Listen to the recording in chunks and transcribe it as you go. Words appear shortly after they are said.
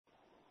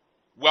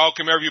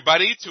Welcome,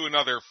 everybody, to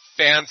another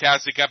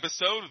fantastic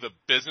episode of the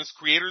Business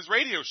Creators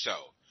Radio Show.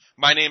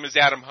 My name is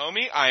Adam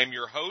Homey. I am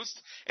your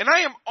host, and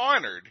I am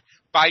honored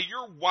by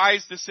your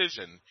wise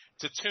decision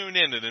to tune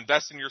in and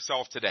invest in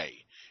yourself today.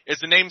 As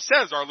the name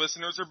says, our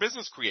listeners are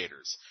business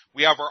creators.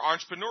 We have our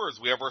entrepreneurs.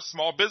 We have our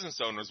small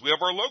business owners. We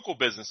have our local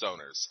business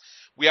owners.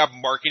 We have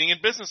marketing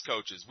and business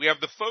coaches. We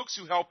have the folks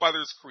who help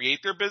others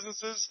create their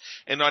businesses.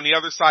 And on the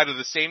other side of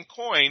the same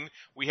coin,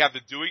 we have the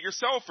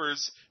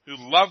do-it-yourselfers who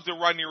love to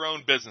run your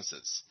own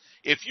businesses.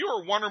 If you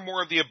are one or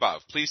more of the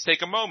above, please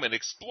take a moment,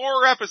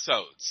 explore our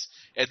episodes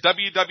at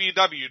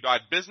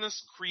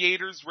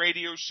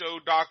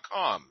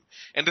www.businesscreatorsradioshow.com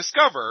and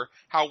discover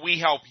how we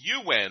help you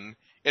win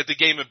at the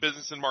game of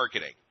business and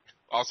marketing.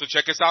 Also,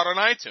 check us out on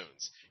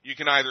iTunes. You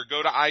can either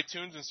go to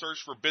iTunes and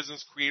search for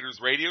Business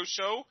Creators Radio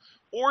Show,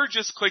 or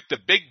just click the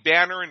big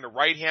banner in the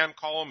right-hand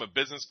column of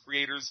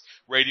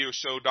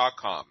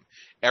businesscreatorsradioshow.com.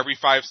 Every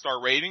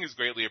 5-star rating is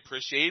greatly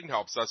appreciated and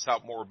helps us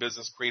help more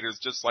business creators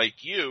just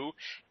like you.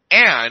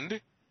 And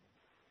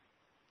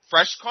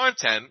fresh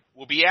content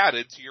will be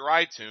added to your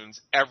iTunes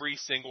every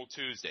single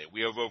Tuesday.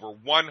 We have over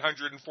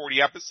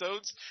 140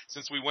 episodes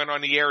since we went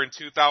on the air in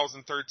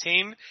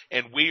 2013,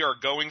 and we are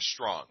going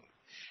strong.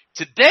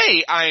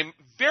 Today, I'm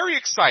very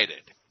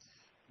excited.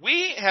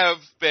 We have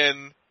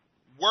been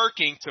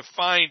working to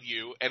find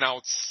you an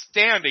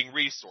outstanding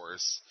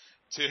resource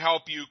to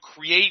help you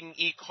create an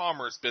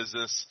e-commerce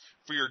business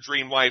for your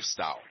dream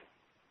lifestyle.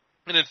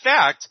 And in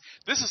fact,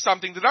 this is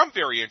something that I'm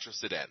very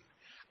interested in.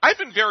 I've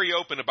been very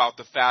open about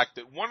the fact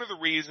that one of the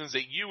reasons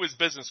that you as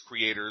business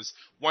creators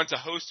want to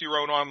host your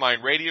own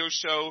online radio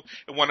show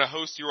and want to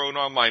host your own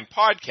online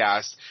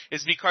podcast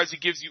is because it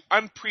gives you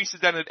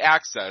unprecedented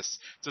access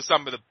to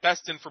some of the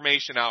best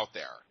information out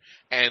there.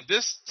 And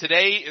this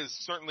today is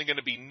certainly going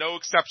to be no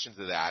exception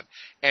to that.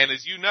 And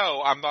as you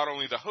know, I'm not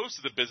only the host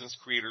of the Business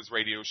Creators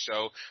Radio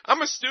Show,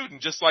 I'm a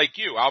student just like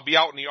you. I'll be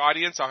out in the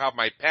audience. I'll have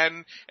my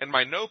pen and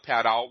my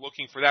notepad out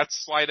looking for that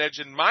slight edge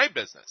in my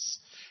business.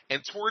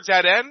 And towards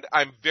that end,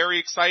 I'm very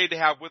excited to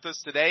have with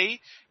us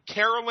today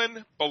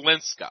Carolyn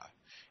Balinska.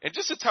 And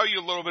just to tell you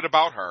a little bit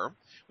about her,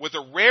 with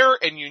a rare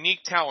and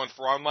unique talent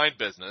for online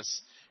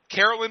business,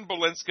 Carolyn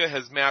Balinska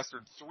has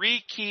mastered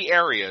 3 key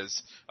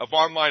areas of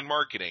online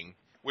marketing,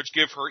 which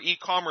give her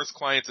e-commerce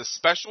clients a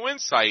special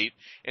insight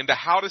into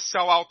how to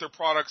sell out their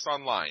products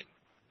online.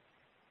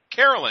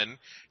 Carolyn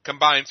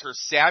combines her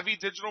savvy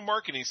digital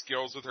marketing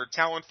skills with her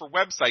talent for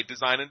website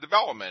design and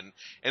development,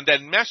 and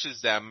then meshes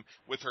them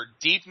with her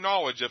deep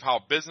knowledge of how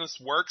business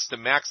works to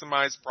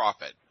maximize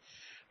profit.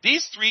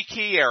 These 3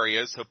 key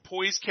areas have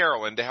poised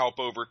Carolyn to help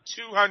over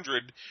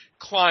 200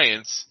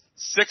 clients'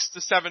 6-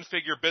 to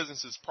 7-figure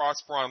businesses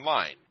prosper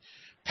online.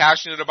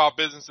 Passionate about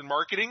business and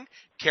marketing,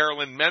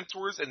 Carolyn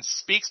mentors and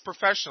speaks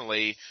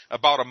professionally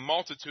about a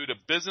multitude of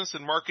business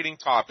and marketing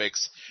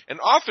topics and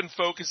often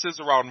focuses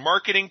around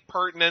marketing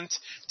pertinent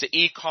to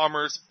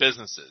e-commerce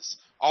businesses.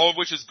 All of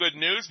which is good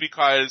news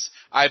because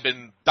I've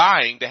been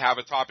dying to have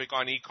a topic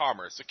on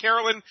e-commerce. So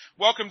Carolyn,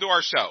 welcome to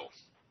our show.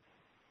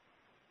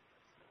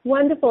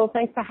 Wonderful.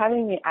 Thanks for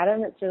having me,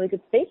 Adam. It's really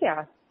good to be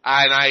here.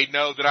 And I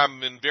know that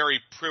I'm in very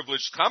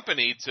privileged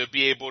company to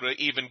be able to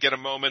even get a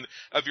moment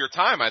of your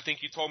time. I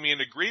think you told me in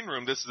the green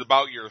room this is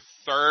about your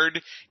 3rd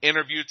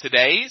interview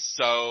today,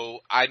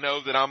 so I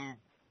know that I'm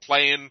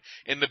playing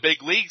in the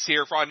big leagues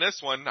here on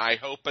this one. I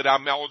hope that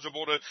I'm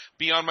eligible to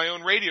be on my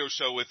own radio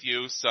show with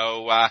you.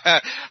 So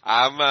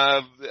I'm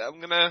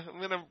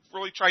gonna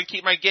really try and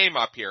keep my game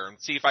up here and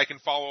see if I can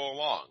follow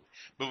along.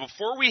 But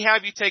before we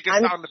have you take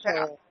us down the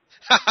path.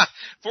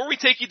 Before we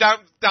take you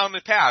down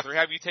the path, or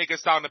have you take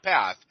us down the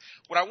path,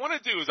 what I want to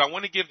do is I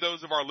want to give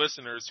those of our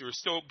listeners who are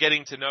still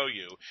getting to know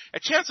you a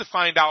chance to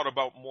find out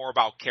more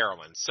about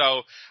Carolyn.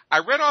 So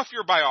I read off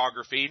your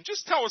biography, and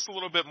just tell us a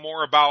little bit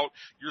more about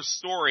your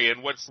story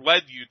and what's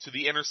led you to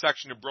the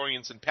intersection of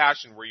brilliance and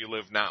passion where you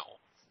live now.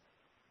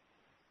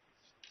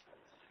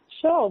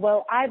 Sure.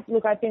 Well, I've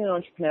been an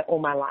entrepreneur all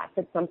my life.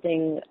 It's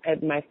something,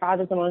 my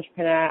father's an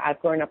entrepreneur. I've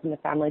grown up in the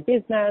family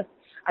business.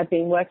 I've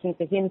been working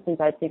for him since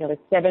I think I was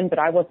 7, but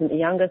I wasn't the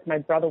youngest. My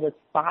brother was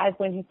 5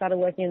 when he started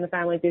working in the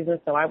family business,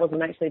 so I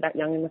wasn't actually that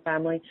young in the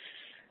family.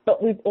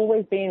 But we've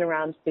always been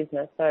around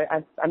business, so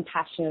I'm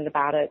passionate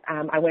about it.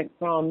 I went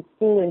from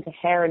school into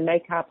hair and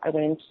makeup. I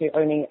went into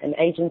owning an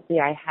agency.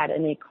 I had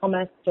an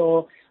e-commerce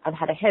store. I've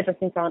had a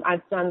hairdressing salon.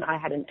 I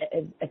had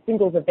a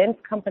singles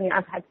events company.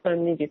 I've had so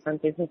many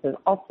different businesses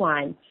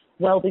offline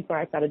well before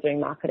I started doing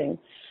marketing.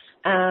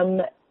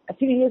 A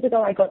few years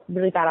ago, I got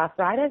really bad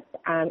arthritis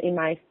in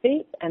my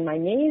feet and my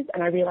knees,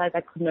 and I realized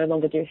I could no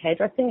longer do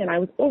hairdressing, and I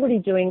was already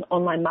doing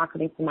online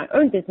marketing for my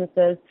own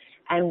businesses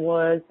and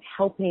was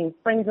helping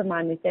friends of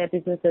mine with their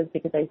businesses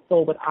because they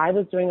saw what I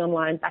was doing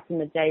online back in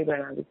the day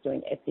when I was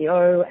doing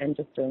SEO and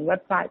just doing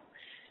websites.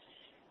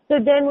 So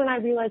then when I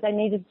realized I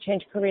needed to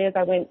change careers,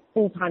 I went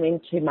full-time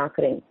into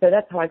marketing. So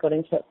that's how I got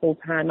into it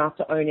full-time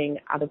after owning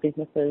other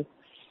businesses.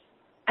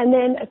 And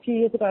then a few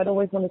years ago, I'd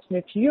always wanted to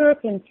move to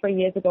Europe, and 3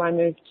 years ago, I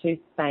moved to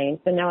Spain.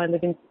 So now I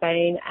live in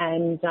Spain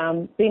and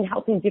been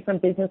helping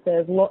different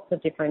businesses, lots of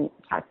different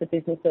types of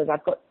businesses.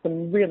 I've got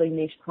some really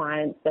niche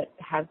clients that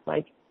have,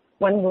 like,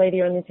 one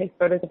lady only takes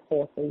photos of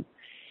horses.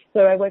 So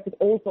I work with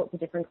all sorts of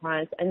different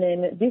clients. And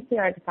then this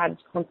year, I decided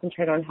to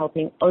concentrate on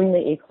helping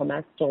only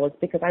e-commerce stores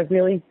because I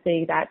really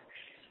see that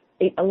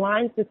it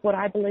aligns with what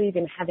I believe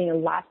in, having a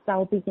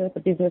lifestyle business, a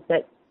business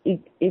that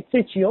it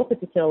suits your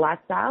particular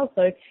lifestyle.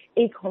 So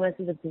e-commerce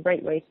is a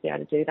great way to be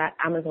able to do that,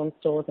 Amazon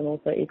stores and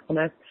also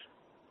e-commerce.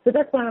 So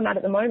that's where I'm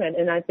at the moment.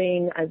 And I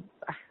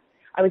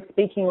was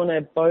speaking on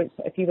a boat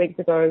a few weeks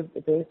ago.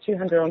 There were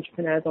 200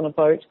 entrepreneurs on a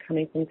boat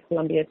coming from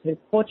Colombia to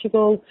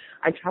Portugal.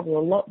 I travel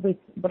a lot with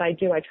what I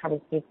do. I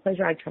travel for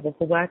pleasure. I travel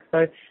for work.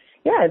 So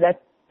yeah,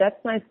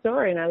 that's my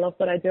story, and I love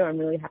what I do. I'm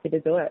really happy to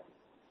do it.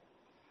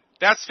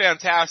 That's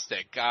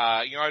fantastic.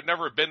 I've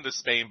never been to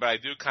Spain, but I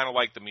do kind of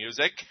like the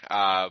music.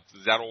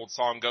 That old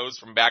song goes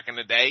from back in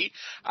the day.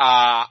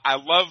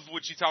 I love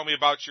what you tell me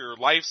about your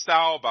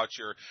lifestyle, about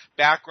your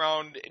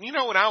background. And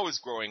when I was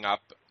growing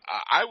up,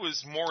 I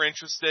was more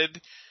interested.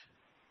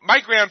 My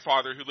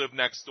grandfather, who lived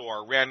next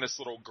door, ran this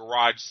little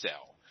garage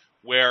sale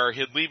where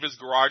he'd leave his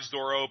garage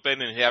door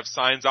open and he'd have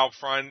signs out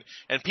front,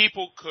 and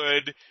people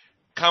could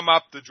come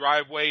up the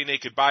driveway and they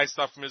could buy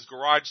stuff from his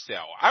garage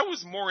sale. I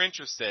was more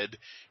interested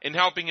in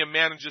helping him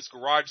manage this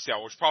garage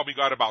sale, which probably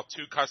got about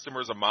 2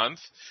 customers a month,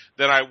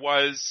 than I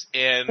was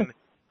in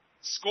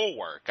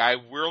schoolwork. I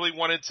really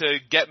wanted to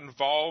get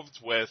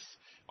involved with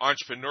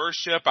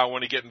entrepreneurship. I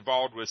want to get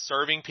involved with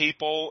serving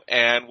people.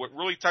 And what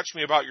really touched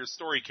me about your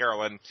story,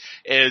 Carolyn,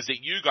 is that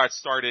you got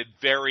started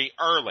very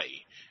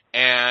early.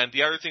 And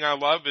the other thing I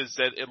love is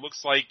that it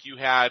looks like you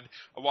had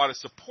a lot of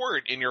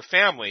support in your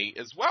family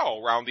as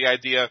well around the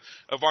idea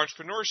of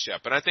entrepreneurship.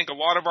 And I think a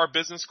lot of our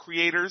business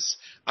creators,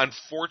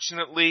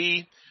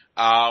 unfortunately,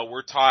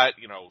 we're taught,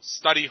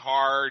 study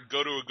hard,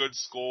 go to a good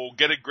school,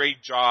 get a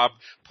great job,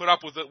 put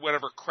up with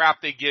whatever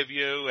crap they give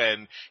you,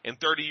 and in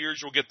 30 years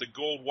you'll get the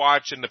gold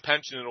watch and the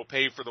pension that'll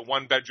pay for the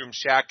 1-bedroom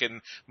shack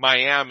in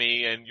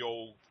Miami, and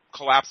you'll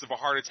collapse of a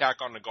heart attack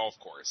on the golf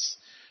course.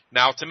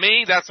 Now, to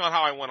me, that's not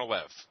how I want to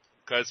live.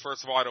 Because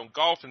first of all, I don't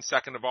golf, and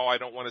second of all, I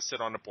don't want to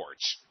sit on the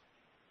porch.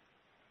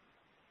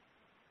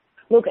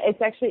 Look,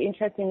 it's actually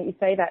interesting that you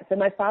say that. So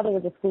my father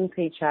was a school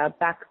teacher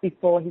back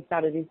before he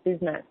started his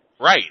business.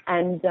 Right.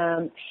 And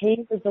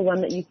he was the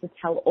one that used to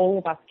tell all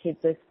of us kids,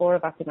 there's 4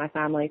 of us in my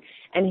family,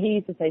 and he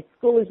used to say,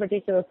 school is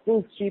ridiculous,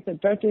 school's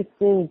stupid, don't do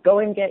school, go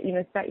and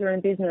start your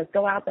own business,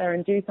 go out there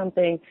and do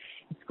something.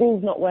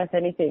 School's not worth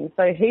anything.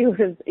 So he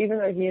was, even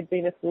though he had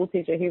been a school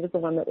teacher, he was the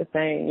one that was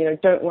saying,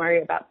 don't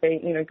worry about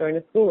going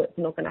to school, it's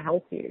not going to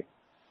help you.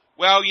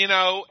 Well,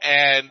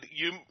 and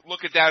you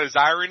look at that as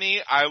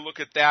irony. I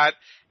look at that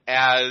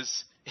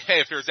as,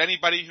 hey, if there's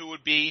anybody who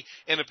would be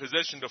in a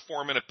position to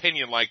form an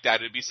opinion like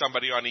that, it'd be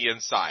somebody on the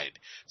inside.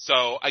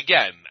 So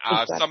again,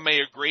 exactly. Some may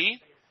agree,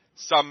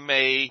 some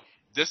may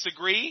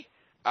disagree.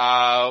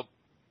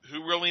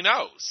 Who really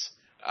knows?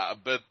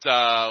 But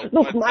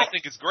what I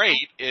think is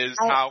great is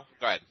how.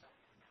 Go ahead.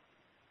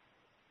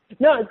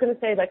 No, I was going to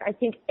say, I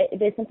think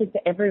there's something for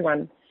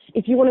everyone.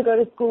 If you want to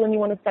go to school and you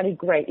want to study,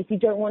 great. If you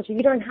don't want to,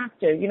 you don't have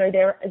to.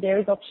 There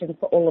is options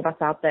for all of us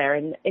out there,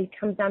 and it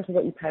comes down to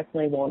what you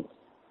personally want.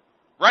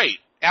 Right.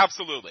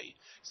 Absolutely.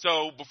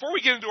 So before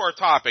we get into our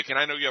topic, and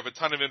I know you have a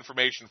ton of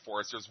information for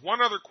us, there's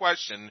one other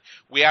question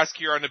we ask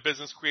here on the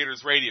Business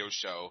Creators Radio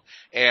Show,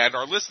 and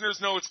our listeners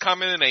know it's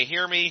coming, and they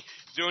hear me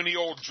doing the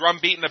old drum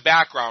beat in the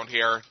background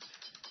here.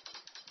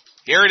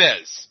 Here it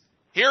is.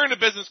 Here in the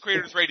Business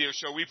Creators Radio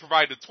Show, we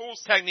provide the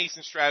tools, techniques,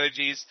 and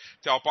strategies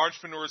to help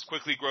entrepreneurs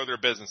quickly grow their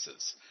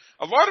businesses.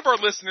 A lot of our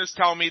listeners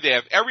tell me they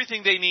have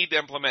everything they need to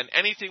implement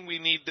anything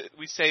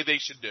we say they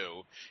should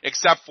do,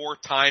 except for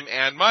time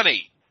and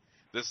money.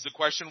 This is a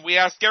question we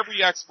ask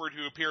every expert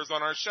who appears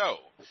on our show.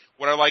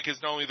 What I like is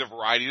not only the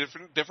variety of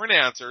different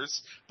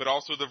answers, but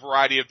also the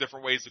variety of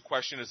different ways the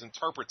question is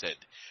interpreted.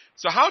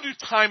 So how do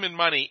time and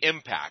money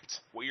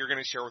impact what you're going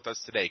to share with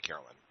us today,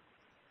 Carolyn?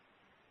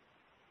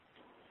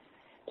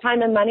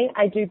 Time and money,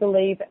 I do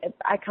believe,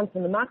 I come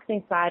from the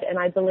marketing side, and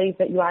I believe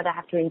that you either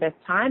have to invest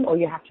time or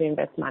you have to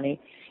invest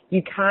money.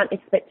 You can't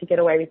expect to get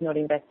away with not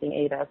investing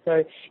either.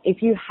 So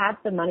if you have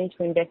the money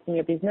to invest in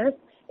your business,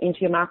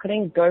 into your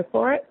marketing, go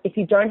for it. If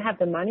you don't have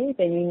the money,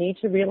 then you need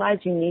to realize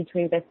you need to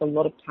invest a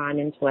lot of time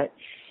into it.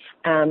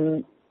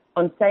 On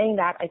saying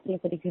that, I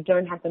think that if you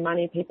don't have the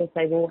money, people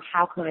say, well,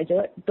 how can I do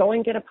it? Go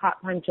and get a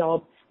part-time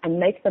job and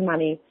make the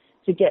money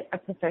to get a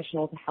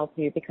professional to help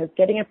you, because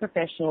getting a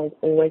professional is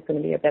always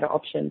going to be a better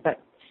option. But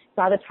it's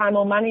either time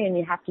or money, and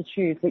you have to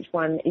choose which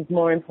one is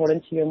more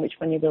important to you and which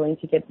one you're willing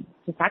to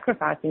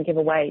sacrifice and give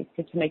away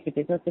to make your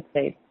business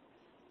succeed.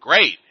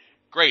 Great.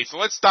 So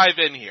let's dive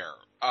in here.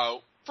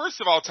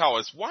 First of all, tell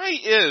us, why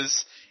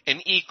is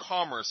an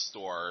e-commerce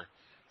store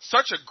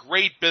such a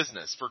great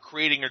business for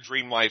creating a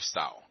dream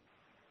lifestyle?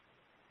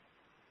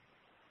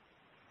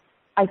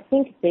 I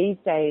think these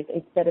days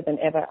it's better than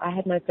ever. I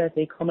had my first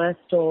e-commerce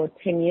store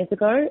 10 years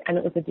ago, and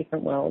it was a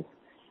different world.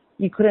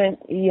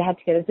 you had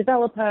to get a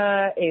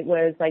developer. It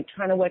was like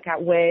trying to work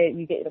out where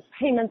you get your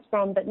payments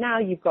from. But now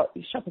you've got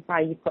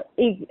Shopify, you've got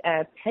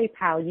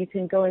PayPal. You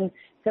can go and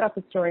set up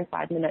a store in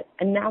 5 minutes.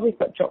 And now we've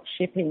got drop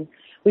shipping,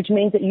 which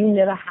means that you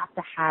never have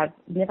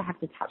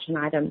to touch an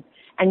item.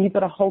 And you've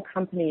got a whole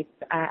company,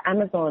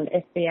 Amazon,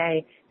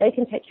 FBA, they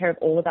can take care of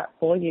all of that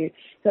for you.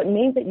 So it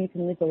means that you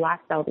can live the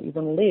lifestyle that you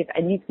want to live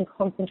and you can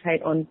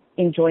concentrate on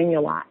enjoying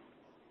your life.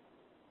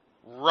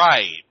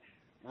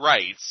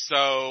 Right.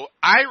 So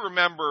I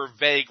remember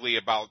vaguely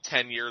about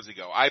 10 years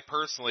ago, I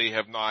personally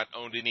have not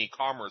owned an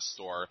e-commerce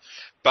store,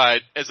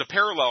 but as a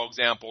parallel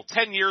example,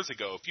 10 years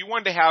ago, if you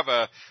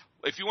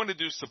wanted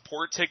to do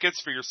support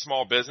tickets for your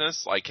small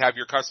business, like have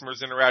your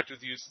customers interact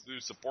with you through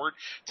support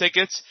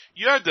tickets,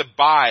 you had to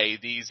buy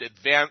these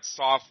advanced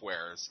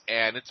softwares,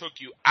 and it took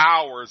you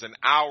hours and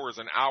hours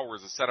and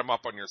hours to set them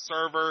up on your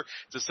server,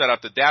 to set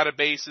up the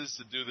databases,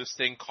 to do this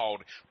thing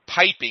called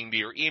piping to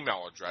your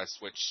email address,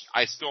 which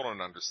I still don't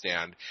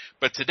understand.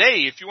 But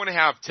today, if you want to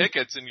have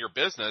tickets in your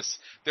business,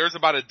 there's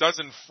about a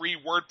dozen free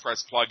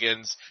WordPress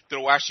plugins that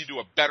will actually do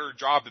a better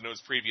job than those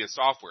previous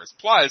softwares.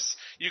 Plus,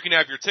 you can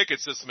have your ticket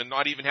system and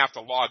not even have to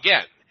log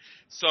in.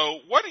 So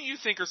what do you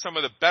think are some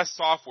of the best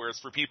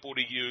softwares for people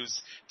to use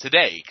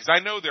today? Because I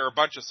know there are a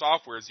bunch of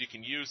softwares you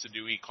can use to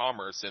do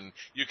e-commerce, and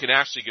you can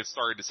actually get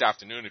started this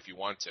afternoon if you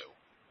want to.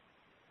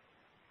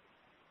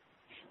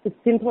 The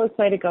simplest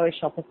way to go is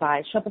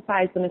Shopify.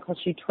 Shopify is going to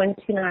cost you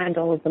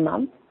 $29 a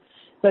month.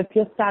 So if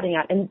you're starting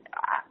out, and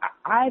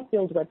I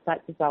build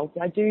websites as well,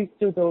 so I do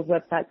still build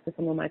websites for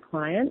some of my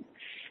clients.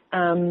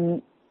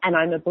 And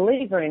I'm a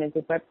believer in a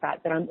good website,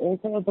 but I'm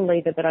also a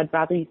believer that I'd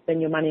rather you spend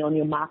your money on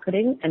your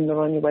marketing and not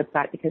on your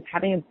website, because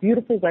having a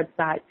beautiful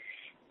website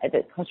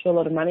that costs you a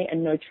lot of money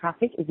and no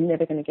traffic is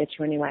never going to get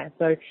you anywhere.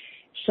 So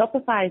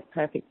Shopify is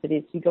perfect for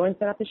this. You go and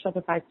set up a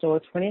Shopify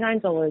store,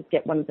 $29,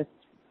 get one of the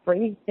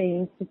free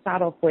themes to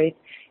start off with,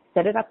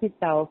 set it up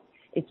yourself.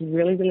 It's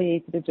really, really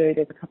easy to do.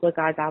 There's a couple of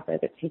guys out there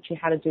that teach you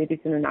how to do this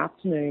in an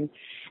afternoon.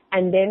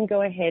 And then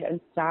go ahead and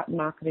start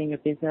marketing your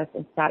business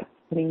and start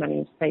putting money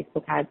into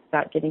Facebook ads,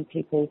 start getting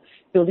people,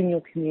 building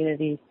your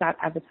community, start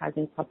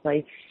advertising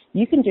properly.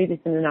 You can do this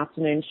in an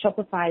afternoon.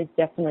 Shopify is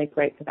definitely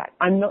great for that.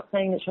 I'm not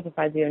saying that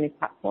Shopify is the only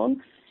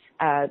platform.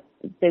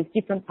 There's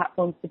different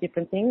platforms for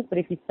different things, but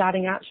if you're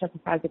starting out,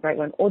 Shopify is a great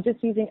one. Or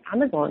just using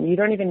Amazon. You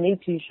don't even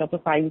need to use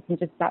Shopify. You can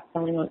just start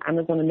selling on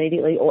Amazon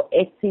immediately, or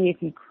Etsy if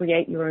you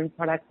create your own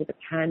product with a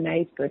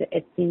handmade, go to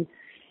Etsy.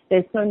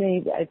 There's so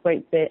many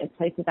great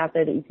places out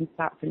there that you can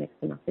start for next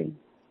to nothing.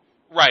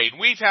 Right.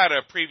 We've had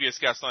a previous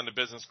guest on the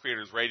Business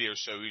Creators Radio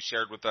Show who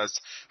shared with us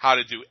how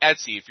to do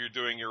Etsy if you're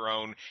doing your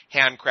own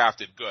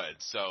handcrafted goods.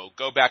 So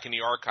go back in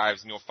the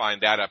archives and you'll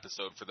find that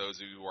episode for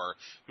those of you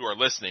who are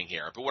listening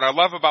here. But what I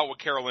love about what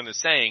Carolyn is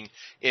saying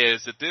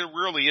is that there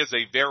really is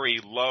a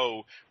very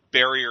low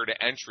barrier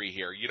to entry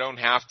here. You don't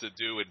have to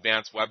do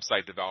advanced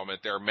website development.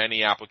 There are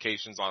many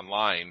applications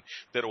online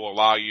that will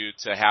allow you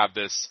to have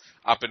this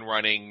up and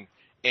running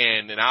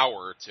in an hour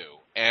or two.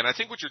 And I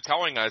think what you're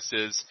telling us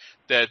is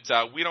that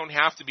we don't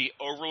have to be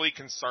overly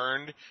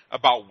concerned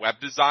about web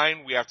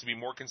design. We have to be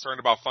more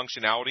concerned about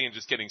functionality and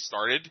just getting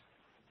started.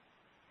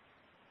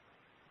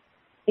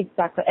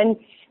 Exactly.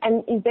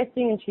 And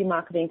investing into your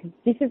marketing, because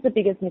this is the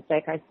biggest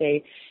mistake I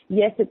see.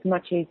 Yes, it's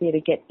much easier to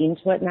get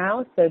into it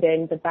now, so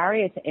then the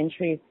barrier to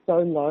entry is so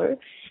low,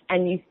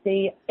 and you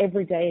see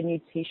every day a new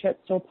T-shirt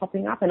store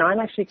popping up, and I'm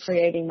actually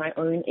creating my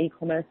own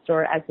e-commerce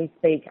store as we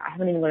speak. I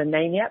haven't even got a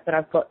name yet, but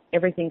I've got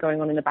everything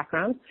going on in the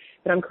background.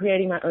 But I'm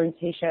creating my own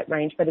T-shirt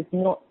range, but it's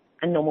not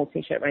a normal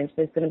T-shirt range.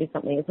 There's going to be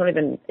something.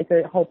 It's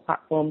a whole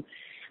platform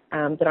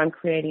that I'm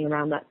creating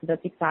around that, so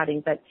that's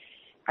exciting. But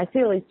I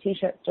see all these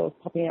T-shirt stores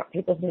popping up,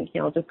 people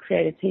thinking I'll just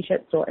create a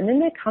T-shirt store. And then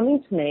they're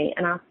coming to me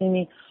and asking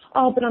me,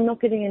 oh, but I'm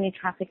not getting any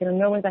traffic and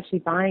no one's actually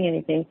buying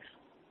anything,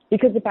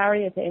 because the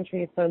barrier to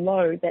entry is so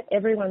low that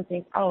everyone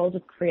thinks, oh, I'll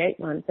just create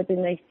one. But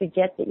then they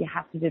forget that you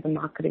have to do the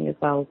marketing as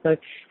well. So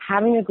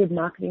having a good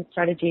marketing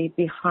strategy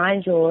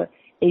behind your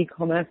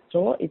e-commerce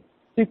store is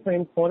super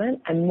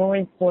important, and more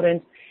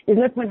important, there's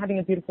no point having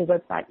a beautiful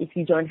website if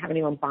you don't have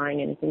anyone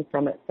buying anything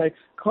from it. So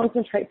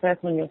concentrate first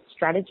on your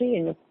strategy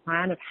and your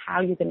plan of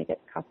how you're going to get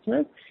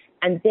customers,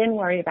 and then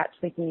worry about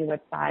tweaking your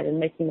website and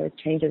making those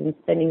changes and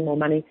spending more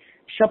money.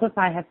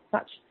 Shopify has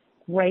such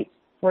great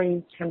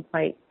free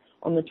templates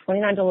on the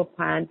 $29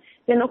 plan.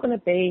 They're not going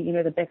to be,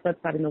 the best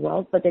website in the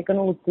world, but they're going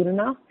to look good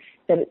enough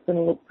that it's going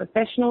to look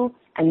professional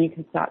and you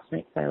can start to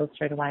make sales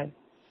straight away.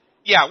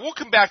 Yeah, we'll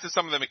come back to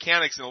some of the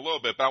mechanics in a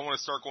little bit, but I want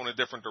to start going a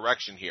different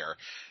direction here.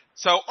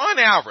 So on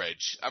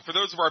average, for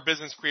those of our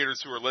business creators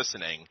who are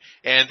listening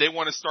and they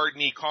want to start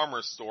an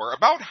e-commerce store,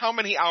 about how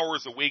many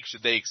hours a week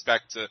should they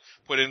expect to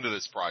put into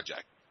this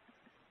project?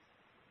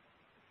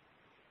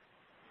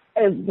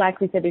 Like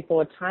we said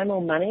before, time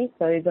or money.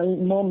 So the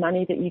more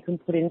money that you can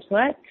put into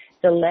it,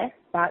 the less.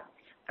 But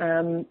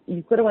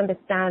you've got to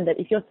understand that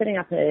if you're setting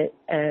up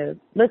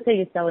let's say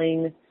you're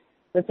selling,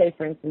 let's say,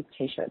 for instance,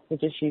 T-shirts. We'll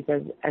just use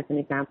as an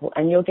example.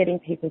 And you're getting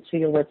people to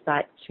your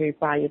website to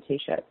buy your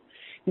T-shirts.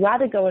 You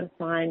either go and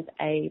find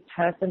a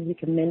person who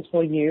can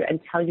mentor you and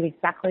tell you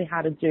exactly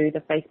how to do the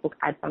Facebook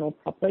ad funnel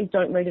properly.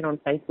 Don't read it on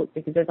Facebook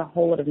because there's a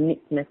whole lot of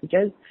mixed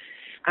messages.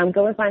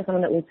 Go and find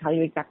someone that will tell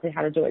you exactly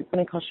how to do it. It's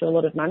going to cost you a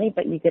lot of money,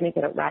 but you're going to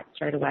get it right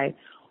straight away.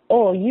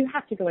 Or you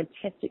have to go and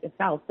test it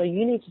yourself. So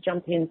you need to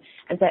jump in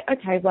and say,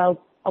 okay,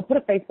 well, I'll put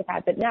a Facebook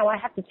ad, but now I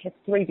have to test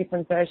 3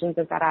 different versions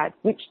of that ad.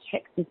 Which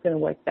text is going to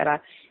work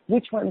better?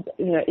 Which one's,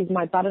 is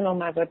my button on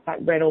my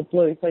website red or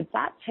blue? So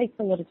that takes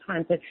a lot of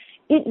time. So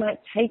it might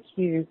take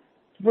you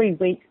 3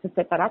 weeks to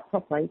set that up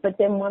properly, but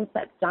then once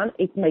that's done,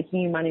 it's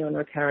making you money on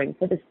recurring.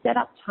 So the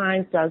setup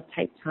time does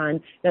take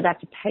time. You'll have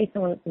to pay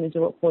someone that's going to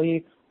do it for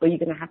you, or you're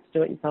going to have to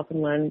do it yourself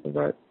and learn the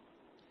ropes.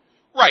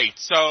 Right.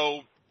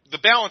 So the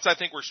balance I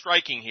think we're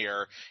striking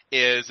here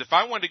is if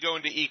I wanted to go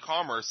into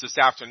e-commerce this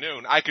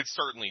afternoon, I could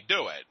certainly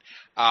do it.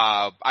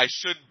 I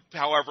should,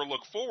 however,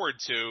 look forward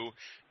to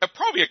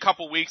probably a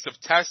couple weeks of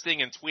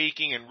testing and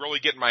tweaking and really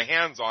getting my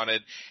hands on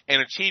it and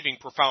achieving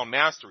profound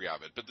mastery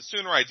of it. But the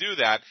sooner I do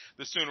that,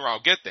 the sooner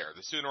I'll get there.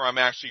 The sooner I'm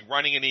actually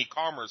running an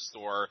e-commerce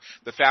store,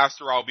 the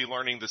faster I'll be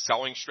learning the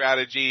selling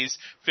strategies,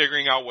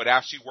 figuring out what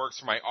actually works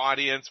for my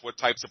audience, what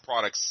types of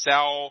products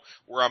sell,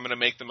 where I'm going to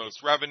make the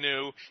most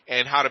revenue,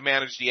 and how to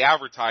manage the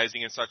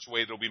advertising in such a way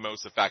that it'll be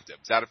most effective.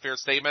 Is that a fair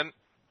statement?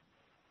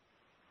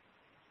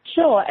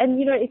 Sure. And,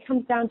 it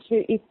comes down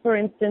to if, for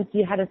instance,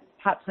 you had a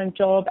part-time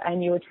job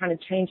and you were trying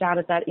to change out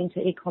of that into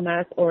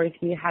e-commerce, or if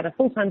you had a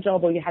full-time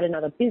job or you had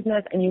another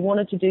business and you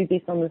wanted to do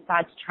this on the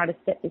side to try to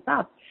set this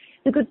up.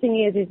 The good thing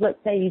is let's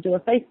say you do a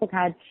Facebook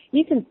ad,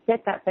 you can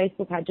set that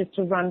Facebook ad just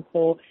to run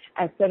for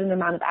a certain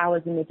amount of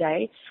hours in the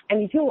day.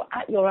 And if you're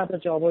at your other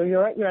job or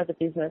you're at your other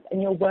business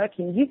and you're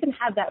working, you can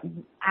have that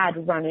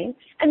ad running.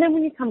 And then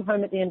when you come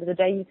home at the end of the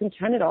day, you can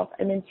turn it off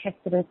and then test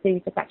it and see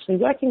if it's actually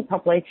working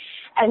properly.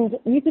 And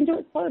you can do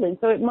it slowly.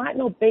 So it might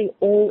not be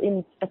all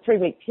in a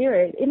 3-week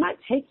period. It might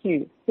take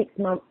you 6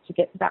 months to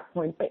get to that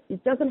point, but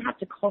it doesn't have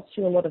to cost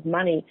you a lot of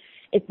money.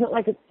 It's not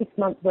like it's 6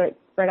 months where it's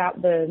spread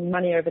out the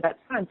money over that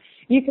time.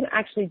 You can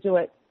actually do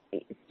it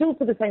still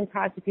for the same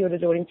price if you were to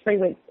do it in 3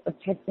 weeks of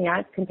testing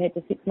ads compared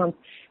to 6 months,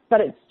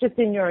 but it's just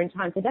in your own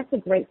time. So that's the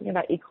great thing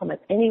about e-commerce.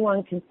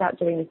 Anyone can start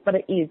doing this,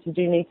 but you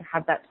do need to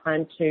have that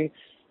time to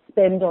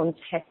spend on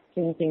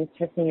testing things,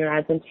 testing your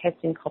ads and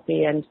testing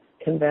copy and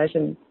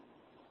conversions.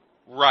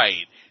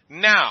 Right.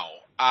 Now,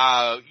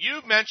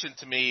 you mentioned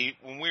to me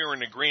when we were in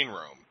the green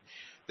room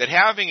that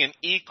having an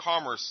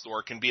e-commerce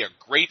store can be a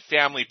great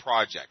family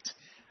project.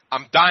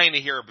 I'm dying to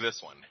hear of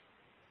this one.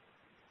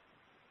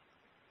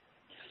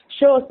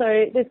 Sure. So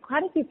there's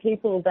quite a few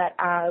people that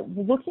are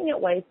looking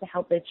at ways to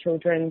help their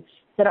children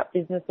set up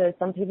businesses.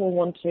 Some people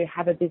want to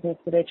have a business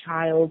for their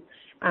child,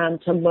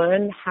 to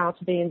learn how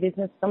to be in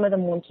business. Some of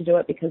them want to do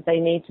it because they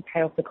need to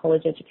pay off the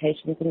college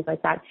education, things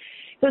like that.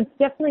 So it's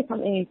definitely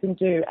something you can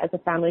do as a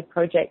family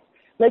project.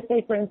 Let's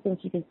say, for instance,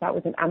 you can start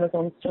with an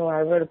Amazon store.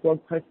 I wrote a blog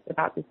post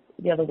about this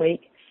the other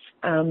week.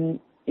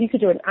 You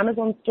could do an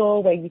Amazon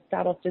store where you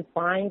start off just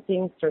buying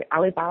things through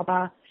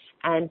Alibaba,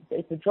 and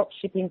it's a drop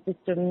shipping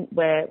system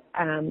where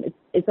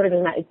it's not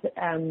even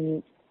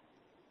that.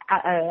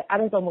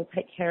 Amazon will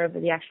take care of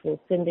the actual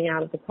sending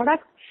out of the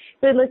products.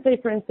 So let's say,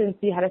 for instance,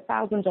 you had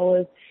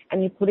 $1,000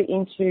 and you put it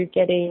into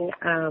getting,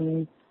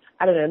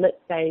 let's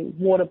say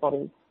water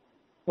bottles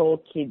for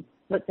kids.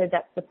 Let's say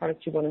that's the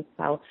product you want to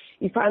sell.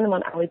 You find them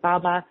on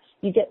Alibaba,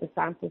 you get the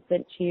samples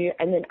sent to you,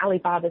 and then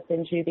Alibaba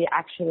sends you the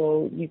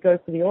actual, you go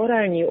for the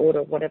order and you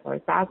order whatever,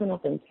 1,000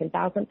 of them,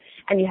 10,000,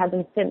 and you have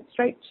them sent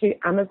straight to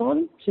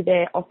Amazon, to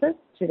their office,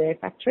 to their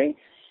factory,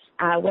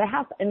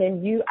 warehouse, and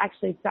then you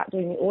actually start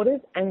doing the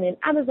orders, and then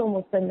Amazon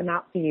will send them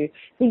out for you.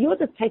 So you're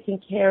just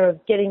taking care of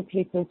getting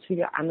people to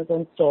your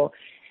Amazon store.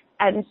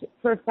 And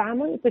for a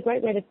family, it's a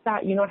great way to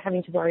start. You're not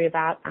having to worry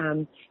about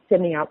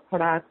sending out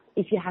products.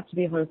 If you have to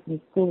be home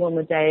from school on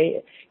the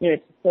day, to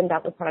send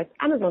out the products,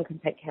 Amazon can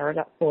take care of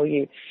that for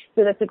you.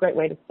 So that's a great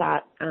way to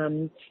start.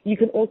 You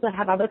can also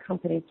have other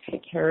companies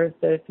take care of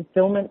the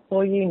fulfillment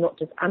for you, not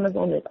just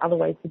Amazon. There's other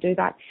ways to do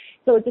that.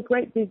 So it's a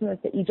great business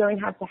that you don't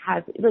have to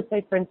have, let's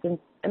say, for instance,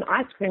 an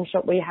ice cream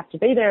shop where you have to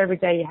be there every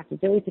day, you have to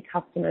deal with your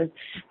customers,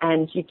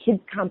 and your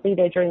kids can't be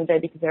there during the day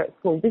because they're at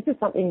school. This is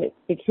something that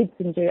the kids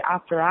can do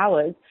after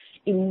hours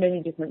in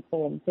many different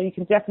forms. So you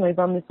can definitely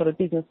run this sort of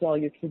business while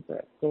your kids are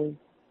at school.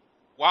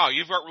 Wow,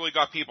 you've really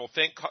got people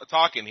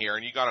talking here,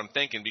 and you got them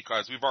thinking,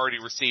 because we've already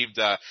received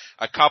a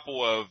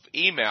couple of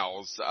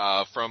emails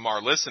from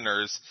our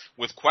listeners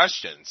with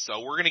questions. So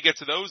we're going to get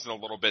to those in a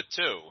little bit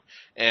too,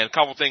 and a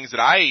couple things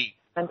that I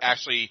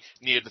actually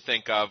needed to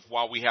think of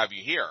while we have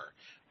you here.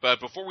 But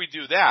before we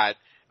do that,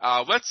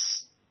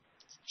 let's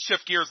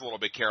shift gears a little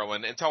bit,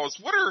 Carolyn, and tell us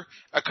what are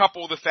a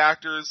couple of the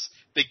factors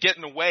that get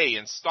in the way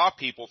and stop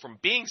people from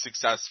being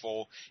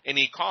successful in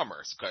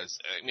e-commerce? Because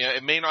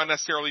it may not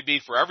necessarily be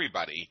for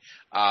everybody,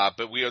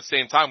 but we at the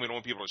same time we don't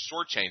want people to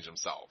shortchange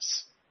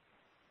themselves.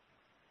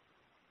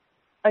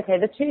 Okay,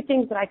 the two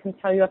things that I can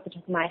tell you off the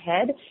top of my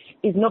head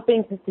is not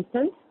being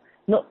persistent,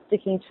 not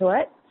sticking to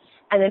it,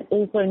 and then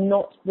also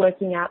not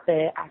working out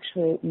their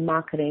actual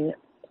marketing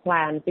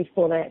plan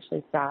before they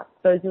actually start.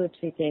 Those are the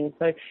two things.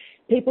 So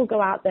people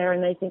go out there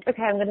and they think,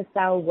 okay, I'm going to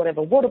sell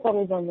whatever water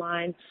bottles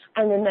online,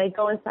 and then they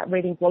go and start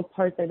reading blog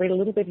posts. They read a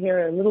little bit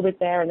here, a little bit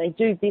there, and they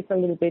do this a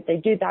little bit, they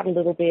do that a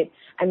little bit,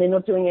 and they're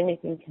not doing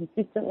anything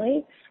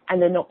consistently,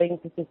 and they're not being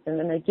persistent,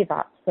 and they give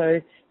up. So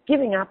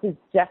giving up is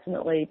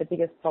definitely the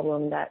biggest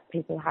problem that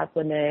people have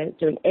when they're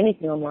doing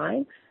anything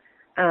online,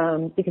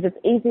 because it's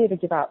easier to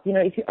give up. You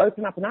know, if you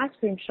open up an ice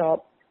cream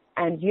shop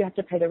and you have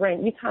to pay the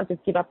rent, you can't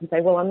just give up and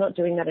say, well, I'm not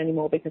doing that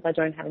anymore because I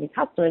don't have any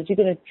customers. You're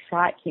going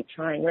to keep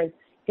trying. Whereas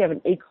if you have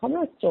an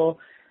e-commerce store,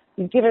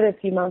 you give it a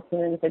few months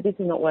and then say, this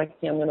is not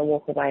working, I'm going to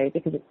walk away,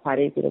 because it's quite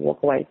easy to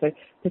walk away. So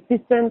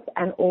persistence,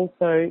 and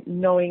also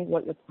knowing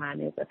what your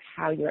plan is of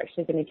how you're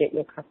actually going to get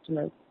your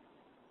customers.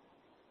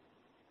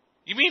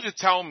 You mean to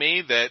tell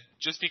me that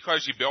just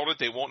because you build it,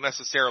 they won't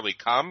necessarily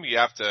come? You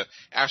have to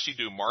actually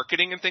do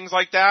marketing and things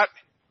like that?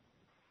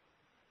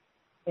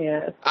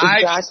 Yes,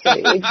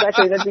 exactly.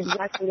 Exactly. That's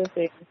exactly the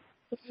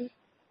thing.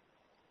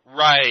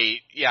 Right.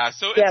 Yeah.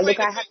 So yeah, look,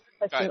 I have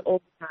this question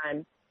all the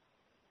time.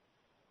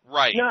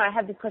 Right. No, I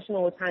have this question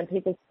all the time.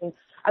 People think,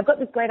 I've got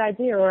this great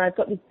idea, or I've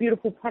got this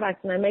beautiful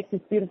product, and I make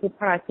this beautiful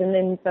product, and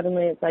then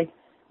suddenly it's like,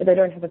 but they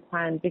don't have a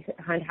plan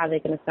behind how they're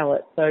going to sell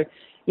it. So,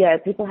 yeah,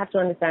 people have to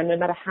understand, no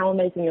matter how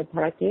amazing your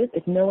product is,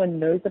 if no one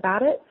knows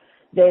about it,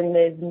 then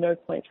there's no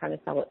point trying to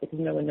sell it, because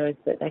no one knows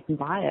that they can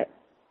buy it.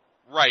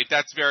 Right,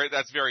 that's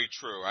very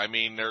true. I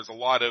mean, there's a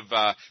lot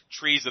of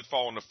trees that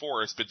fall in the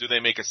forest, but do they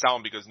make a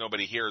sound because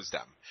nobody hears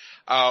them?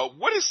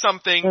 What is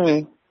something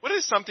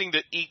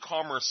that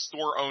e-commerce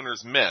store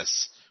owners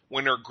miss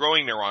when they're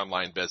growing their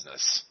online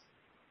business?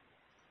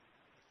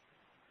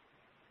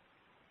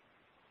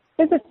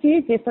 There's a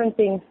few different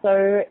things.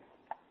 So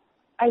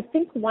I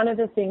think one of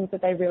the things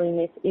that they really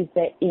miss is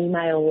their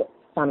email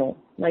funnel,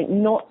 like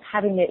not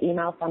having their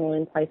email funnel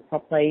in place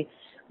properly,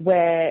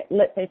 where,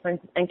 let's say, for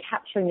instance, and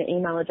capturing the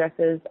email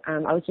addresses.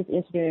 I was just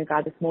interviewing a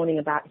guy this morning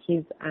about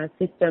his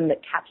system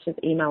that captures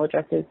email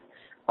addresses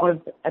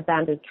of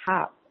abandoned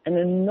carts, and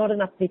then not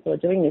enough people are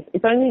doing this.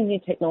 It's only new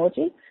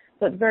technology,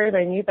 so it's very,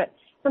 very new, but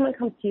someone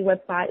comes to your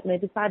website and they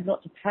decide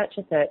not to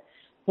purchase it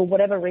for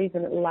whatever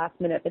reason at the last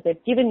minute, but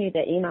they've given you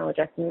their email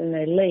address and then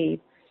they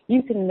leave.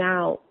 You can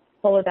now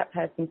follow that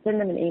person,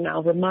 send them an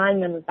email,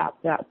 remind them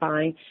about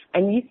buying,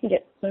 and you can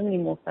get so many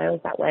more sales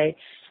that way.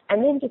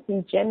 And then just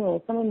in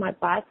general, someone might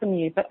buy from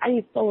you, but are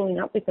you following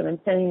up with them and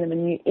sending them a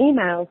new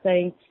email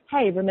saying,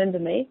 hey, remember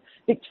me?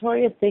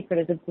 Victoria's Secret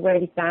is a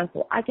great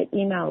example. I get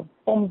emails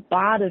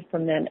bombarded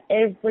from them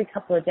every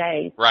couple of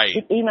days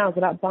with emails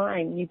about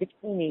buying new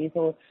bikinis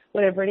or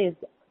whatever it is.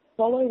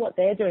 Follow what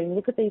they're doing.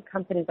 Look at these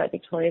companies like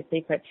Victoria's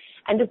Secret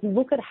and just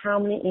look at how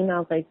many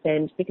emails they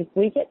send, because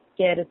we get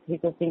scared as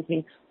people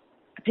thinking,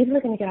 people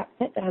are going to get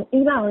upset that I'm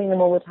emailing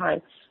them all the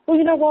time. Well,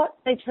 you know what?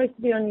 They chose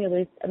to be on your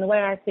list, and the way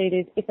I see it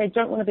is if they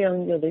don't want to be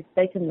on your list,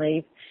 they can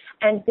leave,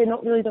 and they're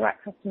not really the right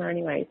customer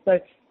anyway. So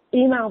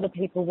email the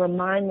people,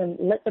 remind them,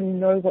 let them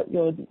know what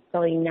you're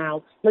selling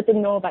now, let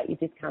them know about your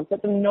discounts,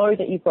 let them know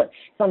that you've got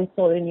some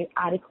sort of new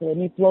article, a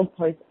new blog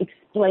post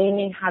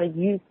explaining how to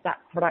use that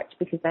product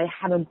because they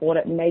haven't bought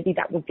it. Maybe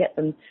that will get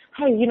them,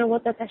 hey, you know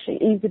what, that's actually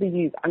easy to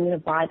use, I'm going to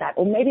buy that.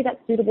 Or maybe that's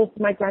suitable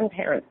for my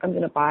grandparents, I'm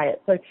going to buy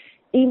it. So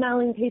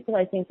emailing people,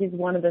 I think, is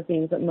one of the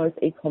things that most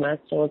e-commerce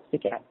stores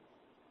forget.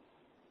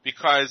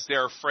 Because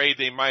they're afraid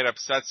they might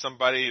upset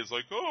somebody. It's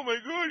like, oh my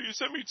God, you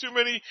sent me too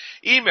many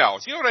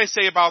emails. You know what I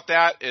say about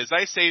that is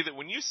I say that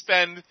when you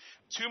spend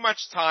too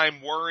much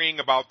time worrying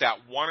about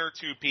that one or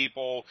two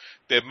people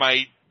that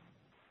might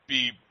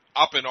be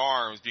up in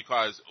arms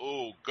because,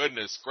 oh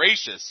goodness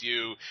gracious,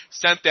 you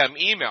sent them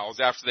emails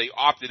after they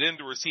opted in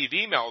to receive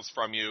emails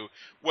from you,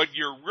 what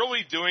you're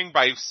really doing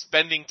by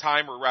spending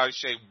time, or rather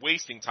say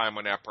wasting time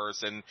on that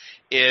person,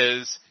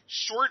 is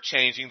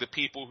shortchanging the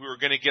people who are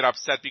going to get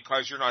upset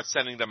because you're not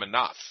sending them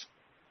enough.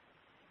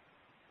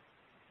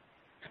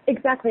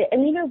 Exactly.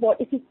 And you know what?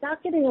 If you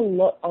start getting a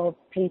lot of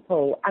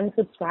people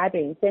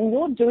unsubscribing, then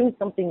you're doing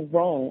something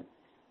wrong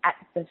at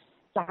the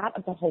start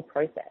of the whole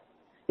process,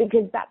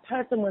 because that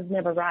person was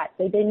never right.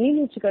 So then you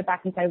need to go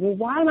back and say, well,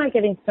 why am I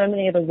getting so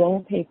many of the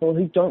wrong people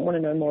who don't want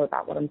to know more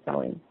about what I'm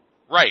selling?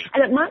 Right.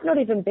 And it might not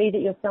even be that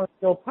you're selling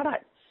your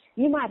product.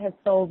 You might have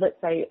sold, let's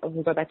say,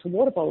 we'll go back to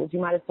water bottles. You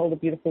might have sold a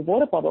beautiful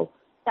water bottle.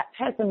 That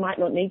person might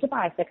not need to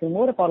buy a second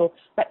water bottle,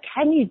 but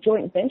can you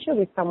joint venture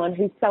with someone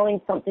who's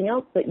selling something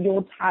else that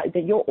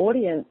your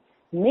audience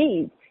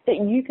needs, that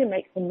you can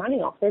make some money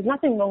off? There's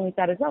nothing wrong with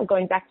that as well.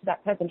 Going back to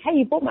that person, hey,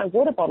 you bought my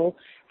water bottle.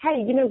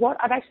 Hey, you know what?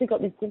 I've actually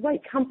got this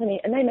great company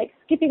and they make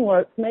skipping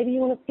ropes. Maybe you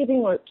want a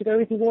skipping rope to go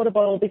with your water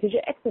bottle because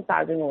you're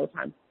exercising all the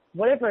time.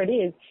 Whatever it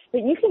is, that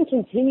you can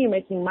continue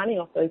making money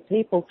off those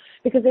people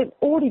because they've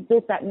already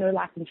built that know,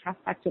 like, and trust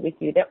factor with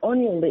you. They're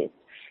on your list.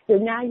 So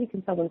now you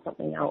can sell them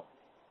something else.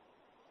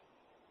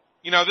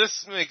 You know,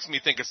 this makes me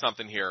think of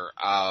something here.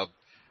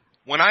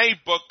 When I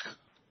book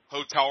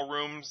hotel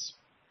rooms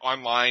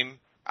online,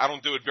 I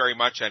don't do it very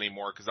much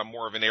anymore because I'm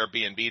more of an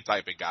Airbnb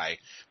type of guy.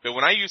 But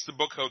when I used to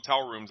book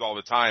hotel rooms all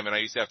the time and I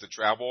used to have to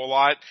travel a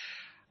lot,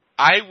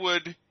 I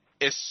would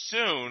as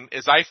soon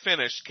as I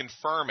finished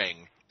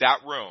confirming that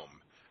room,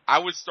 I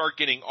would start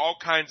getting all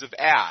kinds of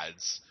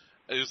ads.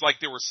 It was like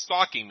they were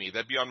stalking me.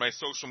 That'd be on my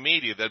social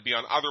media. That'd be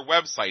on other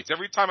websites.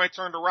 Every time I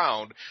turned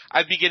around,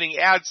 I'd be getting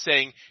ads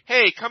saying,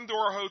 hey, come to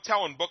our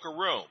hotel and book a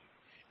room.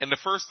 And the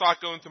first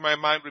thought going through my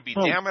mind would be,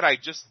 damn it, I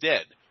just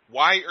did.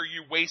 Why are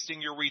you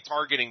wasting your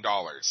retargeting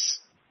dollars?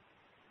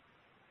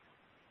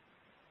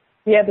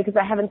 Yeah, because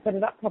I haven't set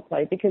it up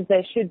properly. Because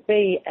there should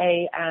be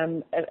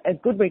a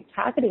good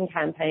retargeting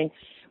campaign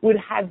would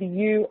have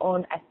you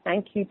on a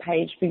thank you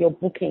page for your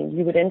booking.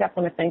 You would end up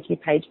on a thank you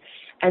page,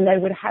 and they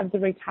would have the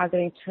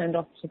retargeting turned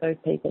off to those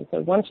people. So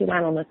once you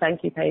land on the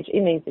thank you page,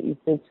 it means that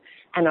you've booked,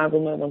 and I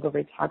will no longer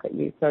retarget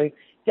you. So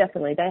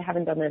definitely, they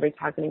haven't done their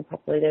retargeting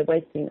properly. They're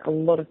wasting a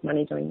lot of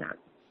money doing that.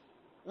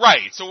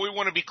 Right. So we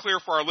want to be clear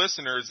for our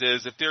listeners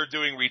is if they're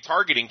doing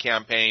retargeting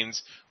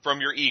campaigns from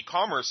your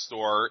e-commerce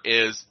store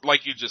is,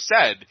 like you just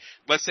said,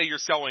 let's say you're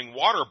selling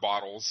water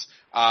bottles,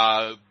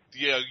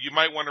 you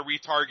might want to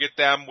retarget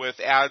them with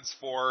ads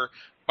for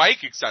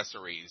bike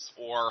accessories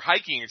or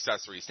hiking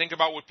accessories. Think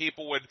about what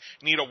people would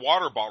need a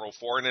water bottle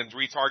for and then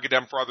retarget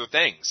them for other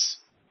things.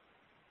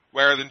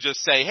 Rather than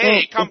just say,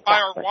 hey, come buy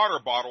our water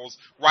bottles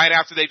right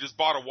after they just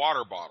bought a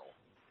water bottle.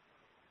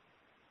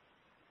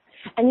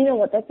 And you know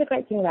what? That's the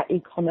great thing about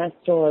e-commerce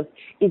stores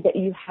is that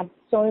you have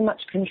so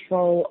much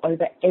control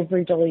over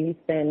every dollar you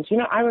spend. You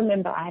know, I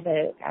remember I had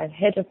a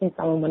hairdressing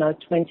salon when I was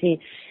 20,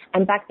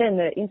 and back then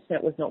the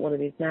internet was not what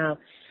it is now.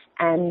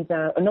 And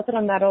not that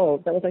I'm that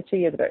old. That was like 2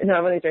 years ago. No,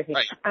 I'm only joking.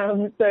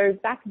 Right. So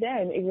back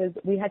then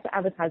we had to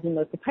advertise in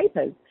local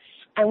papers.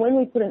 And when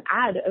we put an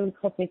ad, it would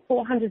cost me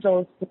 $400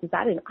 to put this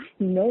ad in. I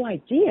had no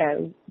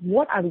idea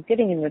what I was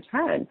getting in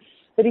return.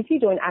 But if you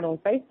do an ad on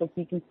Facebook,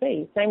 you can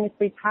see. Same with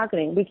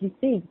retargeting. We can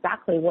see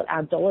exactly what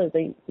our dollars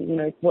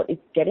are, what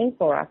it's getting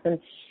for us. And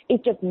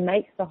it just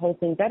makes the whole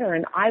thing better.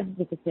 And I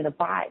was just in a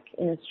bike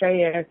in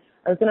Australia.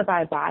 I was going to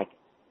buy a bike.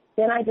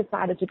 Then I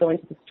decided to go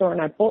into the store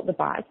and I bought the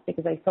bike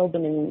because they sold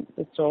them in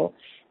the store.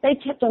 They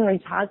kept on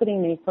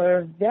retargeting me for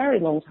a very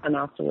long time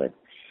afterwards.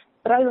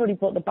 But I already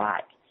bought the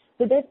bike.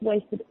 So they've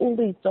wasted all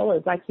these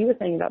dollars, like you were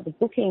saying about the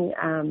booking,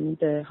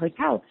 the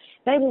hotel.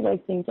 They were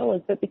wasting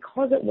dollars, but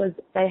because they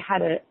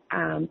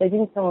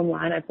didn't sell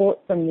online. I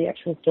bought from the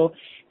actual store,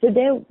 so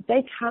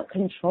they can't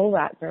control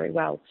that very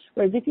well.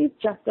 Whereas if you've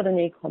just got an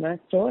e-commerce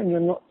store and you're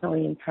not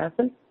selling in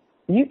person,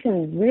 you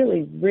can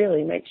really,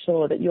 really make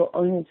sure that you're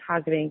only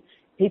targeting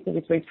people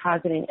with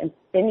retargeting and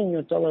spending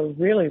your dollar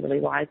really, really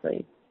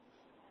wisely.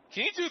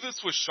 Can you do this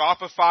with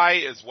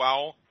Shopify as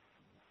well?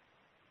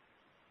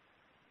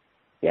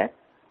 Yes.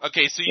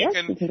 Okay, so you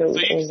can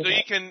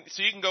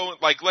go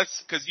like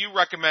because you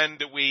recommend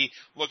that we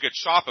look at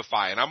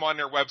Shopify, and I'm on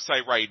their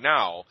website right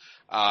now.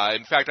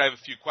 In fact, I have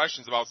a few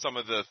questions about some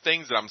of the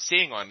things that I'm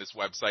seeing on this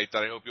website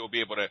that I hope you'll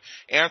be able to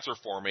answer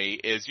for me.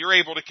 Is you're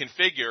able to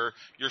configure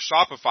your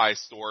Shopify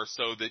store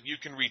so that you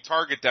can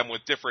retarget them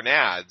with different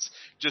ads,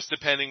 just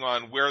depending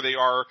on where they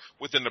are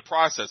within the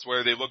process,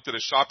 whether they looked at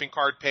a shopping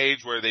cart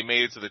page, whether they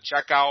made it to the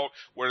checkout,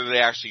 whether they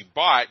actually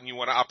bought, and you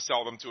want to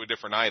upsell them to a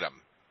different item.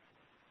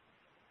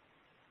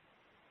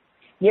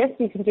 Yes,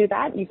 you can do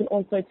that. You can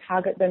also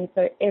target them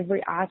so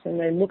every item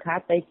they look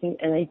at, and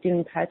they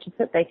didn't purchase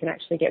it, they can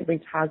actually get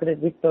retargeted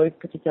with those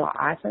particular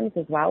items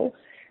as well.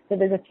 So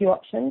there's a few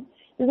options.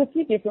 There's a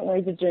few different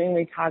ways of doing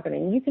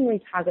retargeting. You can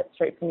retarget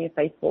straight from your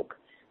Facebook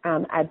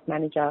Ads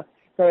Manager,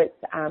 so it's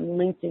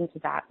linked into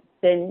that.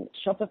 Then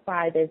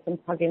Shopify, there's some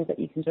plugins that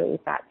you can do it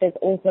with that. There's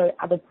also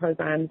other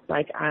programs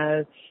like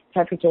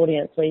Perfect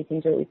Audience where you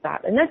can do it with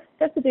that. And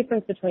that's the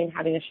difference between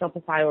having a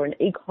Shopify or an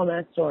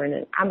e-commerce store and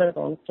an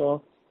Amazon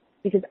store.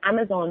 Because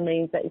Amazon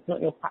means that it's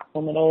not your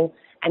platform at all,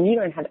 and you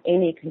don't have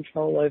any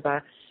control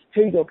over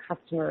who your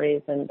customer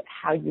is and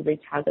how you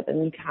retarget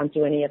them. You can't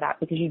do any of that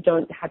because you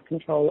don't have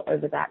control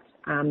over that,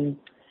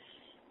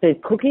 the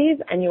cookies,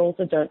 and you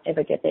also don't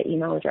ever get their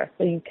email address,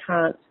 so you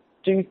can't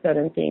do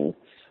certain things.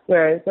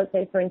 Whereas, let's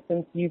say, for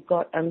instance, you've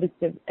got a list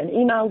of an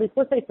email list.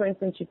 Let's say, for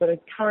instance, you've got a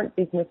current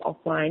business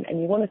offline and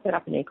you want to set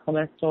up an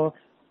e-commerce store,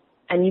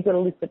 and you've got a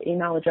list of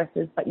email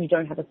addresses, but you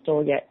don't have a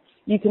store yet.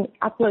 You can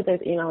upload those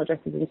email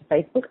addresses into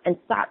Facebook and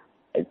start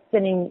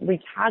sending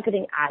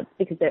retargeting ads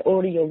because they're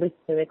already your list,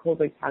 so they're called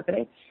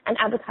retargeting, and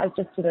advertise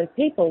just to those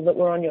people that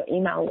were on your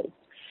email list.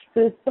 So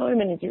there's so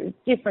many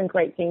different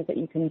great things that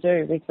you can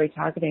do with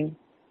retargeting.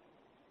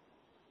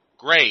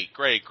 Great.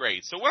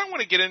 So what I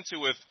want to get into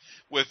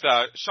with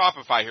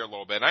Shopify here a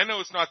little bit, I know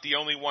it's not the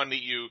only one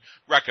that you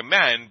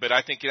recommend, but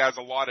I think it has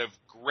a lot of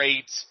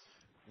great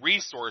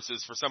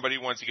resources for somebody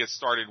who wants to get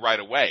started right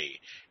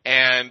away.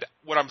 And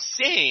what I'm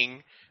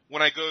seeing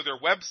when I go to their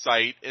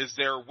website is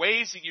there are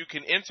ways that you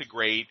can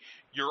integrate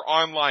your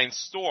online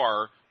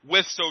store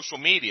with social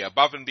media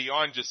above and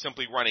beyond just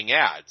simply running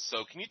ads.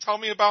 So can you tell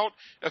me about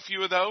a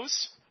few of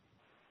those?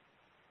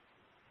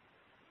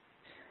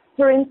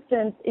 For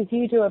instance, if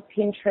you do a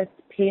Pinterest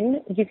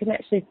pin, you can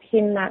actually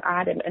pin that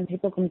item and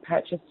people can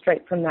purchase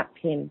straight from that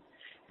pin.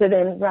 So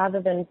then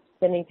rather than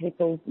sending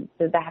people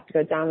that they have to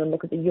go down and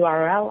look at the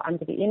URL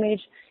under the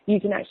image,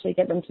 you can actually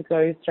get them to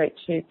go straight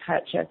to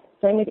purchase.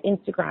 Same with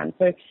Instagram.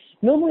 So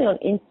normally on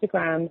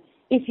Instagram,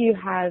 if you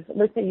have,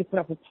 let's say you put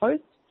up a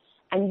post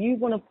and you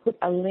want to put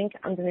a link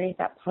underneath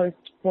that post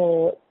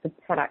for the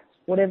product,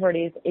 whatever it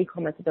is,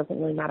 e-commerce, it doesn't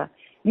really matter.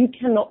 You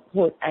cannot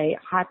put a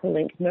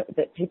hyperlink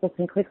that people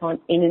can click on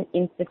in an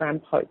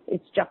Instagram post.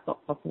 It's just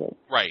not possible.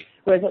 Right.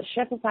 Whereas what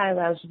Shopify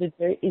allows you to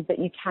do is that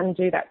you can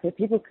do that. So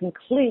people can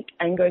click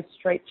and go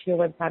straight to your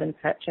website and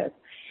purchase.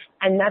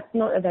 And that's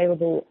not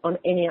available on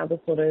any other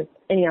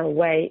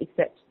way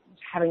except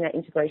having that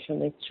integration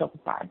with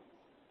Shopify.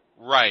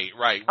 Right.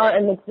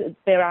 And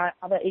there are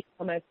other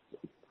e-commerce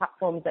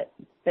platforms that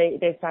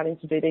they're starting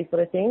to do these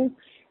sort of things.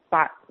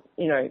 But,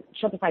 you know,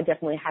 Shopify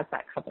definitely has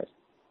that covered.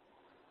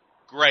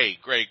 Great.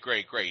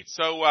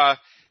 So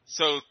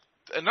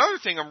another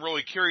thing I'm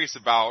really curious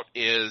about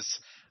is,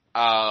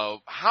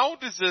 how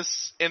does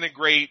this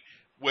integrate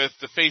with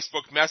the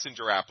Facebook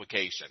Messenger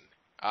application?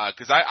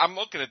 Cause I'm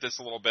looking at this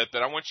a little bit,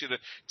 but I want you to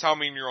tell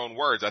me in your own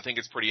words. I think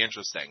it's pretty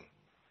interesting.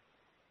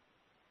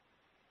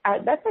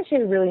 That's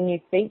actually a really new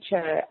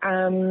feature.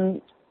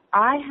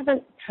 I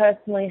haven't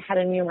personally had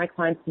any of my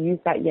clients use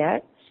that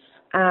yet.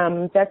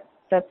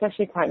 That's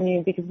actually quite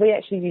new because we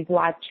actually use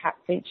live chat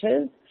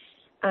features.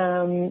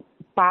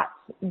 But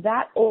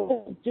that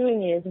all it's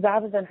doing is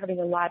rather than having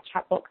a live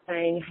chat box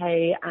saying,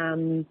 hey,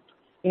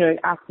 you know,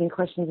 asking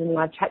questions in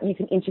live chat, you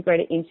can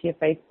integrate it into your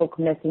Facebook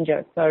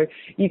Messenger. So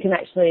you can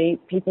actually,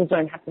 people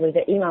don't have to leave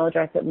their email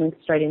address. It links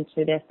straight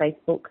into their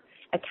Facebook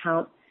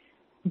account.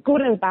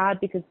 Good and bad,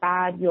 because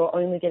bad, you're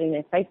only getting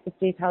their Facebook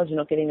details. You're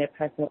not getting their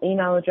personal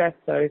email address.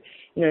 So,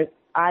 you know,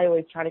 I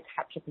always try to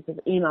capture people's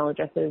email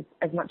addresses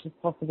as much as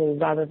possible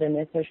rather than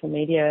their social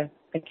media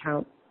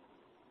accounts.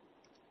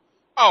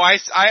 Oh,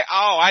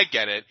 I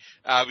get it.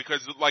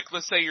 Because like,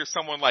 let's say you're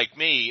someone like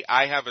me,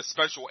 I have a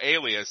special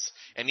alias,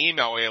 an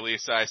email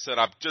alias that I set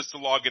up just to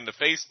log into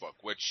Facebook,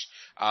 which,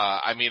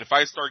 I mean, if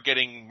I start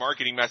getting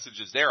marketing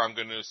messages there, I'm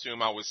going to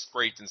assume I was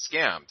scraped and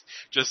scammed.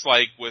 Just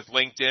like with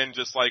LinkedIn,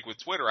 just like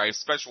with Twitter, I have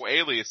special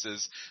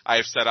aliases I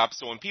have set up.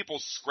 So when people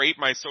scrape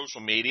my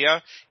social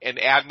media and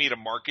add me to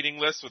marketing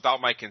lists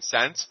without my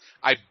consent,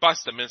 I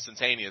bust them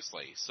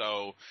instantaneously.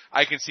 So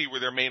I can see where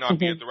there may not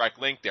be a direct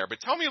link there.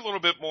 But tell me a little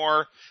bit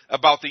more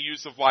about the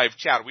use of live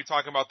chat. Are we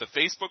talking about the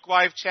Facebook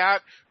live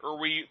chat, or are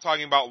we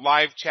talking about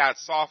live chat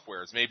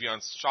softwares, maybe on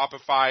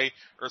Shopify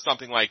or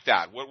something like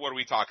that? What are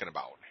we talking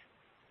about?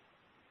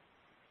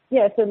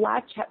 Yeah, so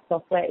live chat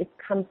software, it's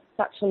come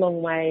such a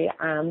long way.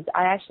 I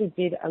actually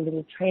did a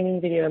little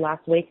training video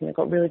last week and it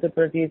got really good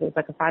reviews. It was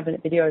like a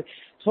 5-minute video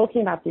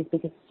talking about this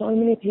because so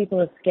many people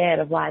are scared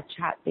of live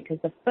chat because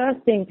the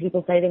first thing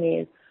people say to me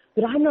is,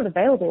 but I'm not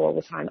available all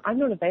the time. I'm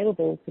not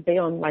available to be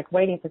on, like,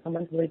 waiting for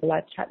someone to leave a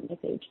live chat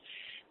message.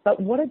 But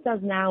what it does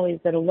now is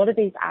that a lot of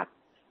these apps,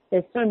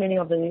 there's so many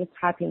of them, you just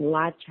type in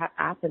live chat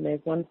app and there's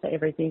one for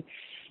everything.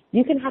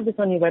 You can have this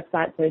on your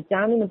website, so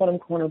down in the bottom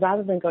corner,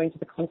 rather than going to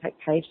the contact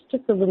page,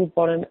 just the little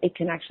bottom, it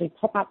can actually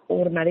pop up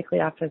automatically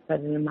after a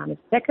certain amount of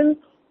seconds,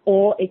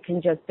 or it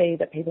can just be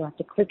that people have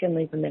to click and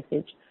leave a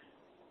message.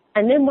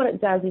 And then what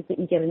it does is that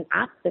you get an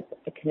app that's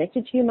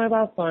connected to your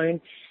mobile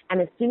phone,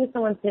 and as soon as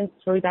someone sends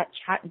through that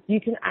chat,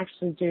 you can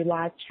actually do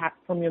live chat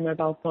from your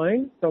mobile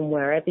phone from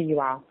wherever you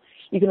are.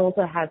 You can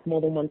also have more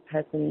than one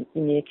person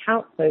in the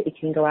account, so it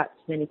can go out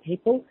to many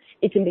people.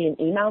 It can be an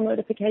email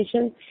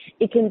notification.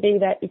 It can be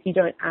that if you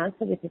don't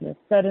answer within a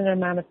certain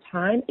amount of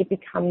time, it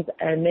becomes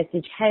a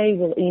message, hey,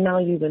 we'll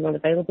email you, we're not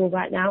available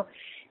right now.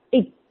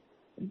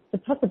 The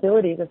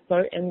possibilities are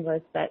so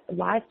endless that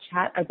live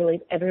chat, I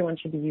believe everyone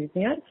should be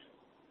using it.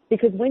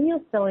 Because when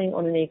you're selling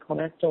on an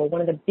e-commerce store,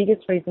 one of the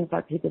biggest reasons why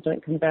people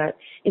don't convert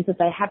is that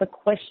they have a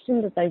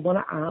question that they want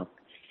to ask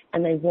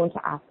and they want to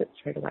ask it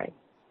straight away.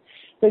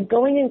 So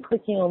going and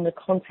clicking on the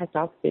contact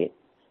us bit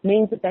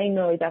means that they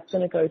know that's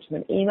going to go to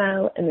an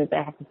email and that they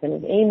have to send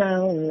an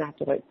email and they have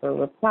to wait for a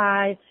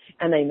reply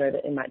and they know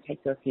that it might take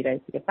you a few days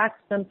to get back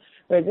to them.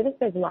 Whereas if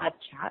there's live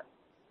chat,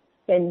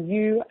 then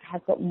you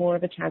have got more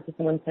of a chance of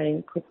someone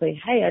saying quickly,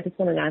 hey, I just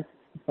want an answer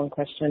to this one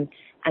question,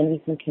 and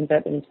you can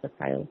convert them into a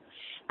sale.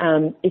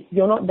 If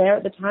you're not there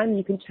at the time,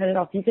 you can turn it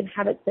off. You can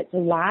have it set to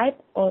live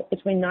or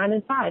between 9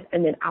 and 5,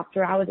 and then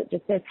after hours it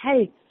just says,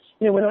 hey,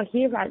 you know, we're not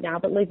here right now,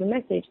 but leave a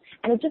message.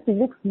 And it just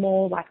looks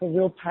more like a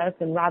real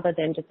person rather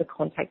than just a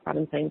contact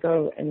button saying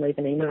go and leave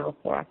an email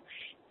for us.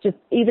 Just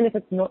even if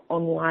it's not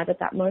on live at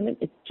that moment,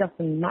 it's just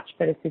a much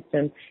better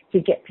system to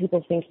get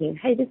people thinking,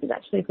 hey, this is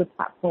actually a good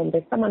platform.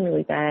 There's someone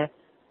really there.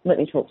 Let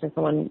me talk to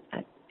someone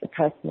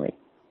personally.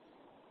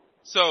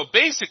 So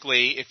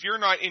basically, if you're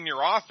not in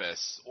your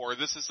office, or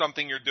this is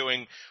something you're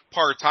doing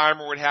part-time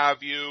or what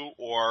have you,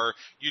 or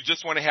you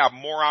just want to have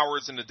more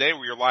hours in the day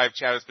where your live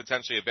chat is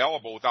potentially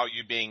available without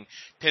you being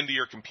pinned to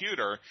your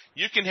computer,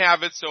 you can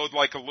have it so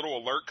like a little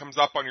alert comes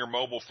up on your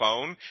mobile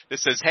phone that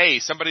says, hey,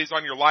 somebody's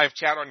on your live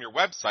chat on your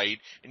website,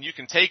 and you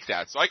can take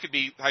that. So I could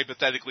be,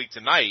 hypothetically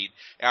tonight,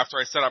 after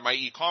I set up my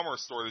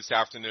e-commerce store this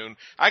afternoon,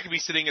 I could be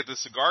sitting at the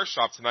cigar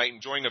shop tonight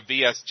enjoying a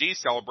VSG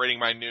celebrating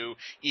my new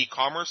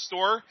e-commerce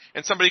store,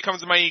 and somebody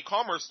comes to my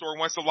e-commerce store and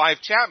wants to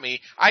live chat me,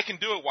 I can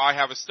do it while I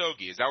have a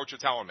stogie. Is that what you're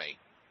telling me?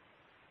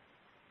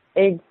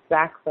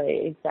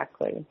 Exactly.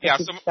 Yeah,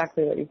 That's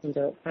exactly what you can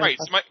do. Right.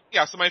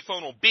 So my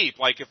phone will beep,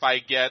 like if I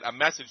get a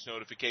message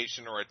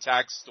notification or a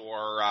text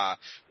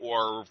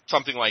or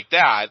something like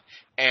that,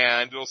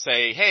 and it'll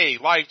say, hey,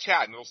 live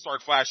chat, and it'll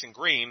start flashing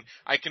green.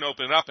 I can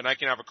open it up and I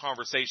can have a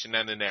conversation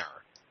then and there.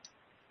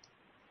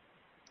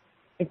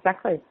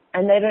 Exactly.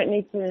 And they don't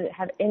need to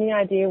have any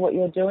idea what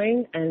you're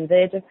doing, and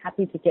they're just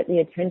happy to get the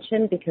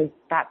attention because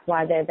that's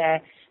why they're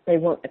there. They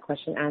want the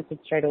question answered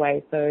straight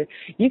away. So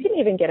you can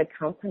even get a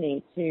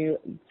company to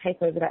take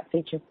over that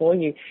feature for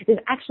you. There's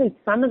actually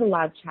some of the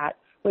live chat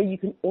where you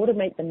can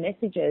automate the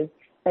messages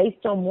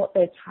based on what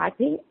they're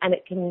typing, and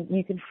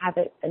you can have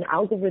an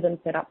algorithm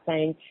set up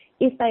saying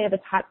if they ever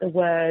type the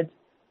word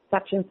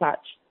such and such,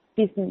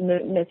 this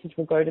message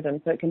will go to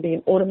them. So it can be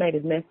an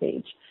automated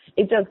message.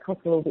 It does cost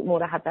a little bit more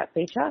to have that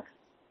feature,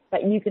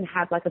 but you can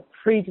have like a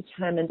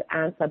predetermined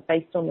answer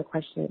based on the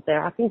questions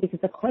they're asking, because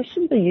the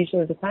questions are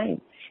usually the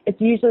same. It's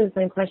usually the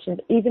same questions.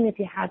 Even if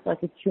you have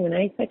like a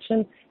Q&A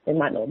section, they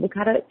might not look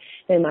at it.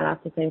 They might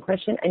ask the same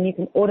question, and you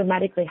can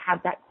automatically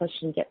have that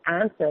question get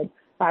answered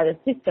by the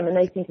system, and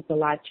they think it's a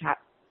live chat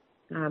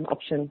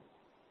option.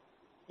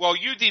 Well,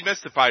 you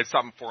demystified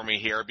something for me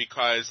here,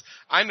 because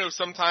I know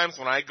sometimes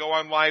when I go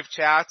on live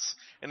chats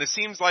and it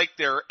seems like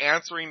they're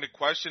answering the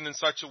question in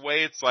such a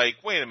way, it's like,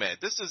 wait a minute,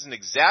 this isn't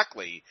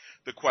exactly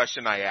the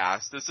question I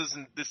asked. This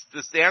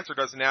answer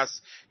doesn't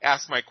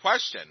ask my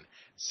question.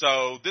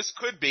 So this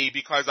could be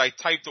because I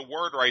typed a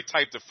word or I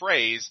typed a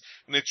phrase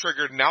and it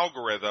triggered an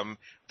algorithm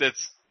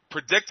that's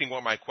predicting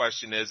what my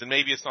question is, and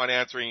maybe it's not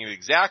answering it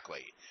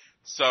exactly.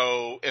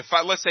 So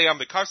let's say I'm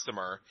the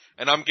customer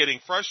and I'm getting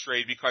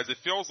frustrated because it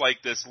feels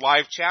like this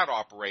live chat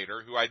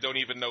operator, who I don't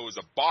even know is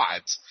a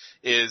bot,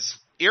 is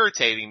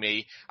irritating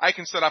me, I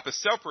can set up a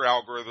separate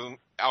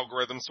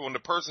algorithm so when the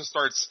person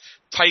starts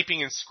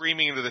typing and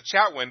screaming into the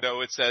chat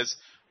window, it says,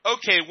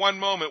 okay, one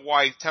moment while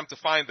I attempt to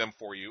find them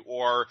for you,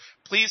 or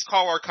please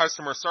call our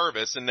customer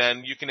service, and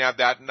then you can have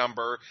that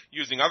number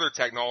using other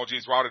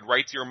technologies routed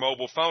right to your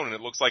mobile phone, and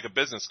it looks like a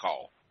business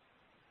call.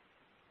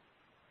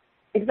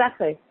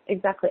 Exactly.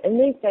 And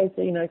these days,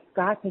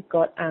 Skype has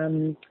got,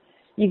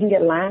 you can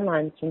get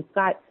landlines from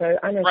Skype. So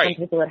I know some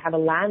people that have a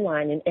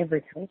landline in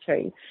every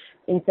country.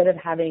 Instead of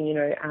having,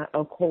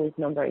 I'll call this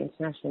number an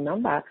international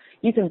number,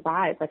 you can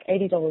buy, it's like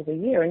 $80 a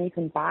year, and you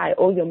can buy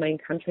all your main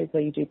countries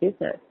where you do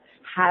business,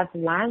 have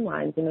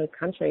landlines in those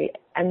countries,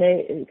 and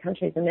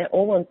they're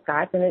all on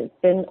Skype, and it's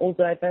then all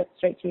divert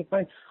straight to your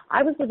phone.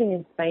 I was living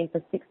in Spain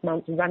for 6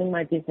 months, running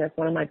my business,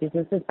 one of my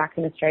businesses back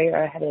in Australia.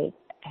 I had a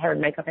hair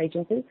and makeup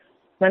agency.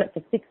 Ran it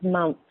for 6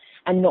 months,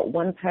 and not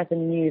one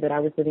person knew that I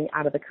was living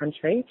out of the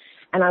country.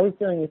 And I was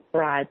dealing with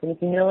brides. And if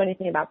you know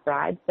anything about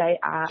brides, they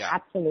are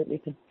absolutely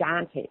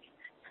pedantic.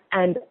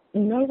 And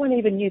no one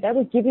even knew. They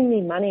were giving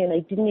me money and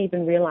they didn't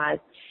even realize.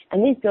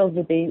 And these girls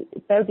would be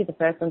the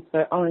first ones to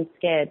go, oh, I'm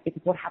scared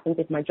because what happens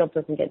if my job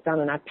doesn't get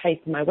done and I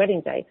pay for my wedding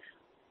day?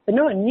 But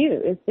no one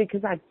knew. It's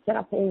because I'd set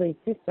up all these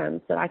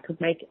systems that I could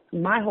make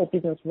my whole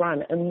business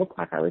run and look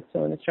like I was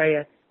still in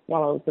Australia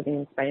while I was living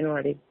in Spain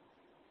already.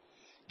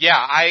 Yeah,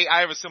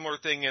 I have a similar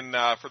thing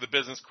for the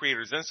Business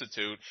Creators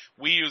Institute.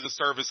 We use a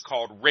service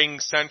called Ring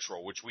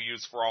Central, which we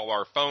use for all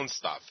our phone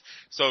stuff.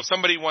 So if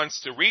somebody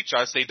wants to reach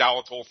us, they dial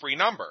a toll-free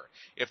number.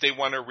 If they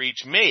want to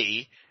reach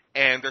me,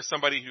 and there's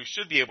somebody who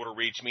should be able to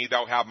reach me,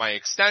 they'll have my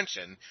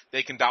extension.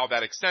 They can dial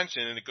that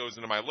extension and it goes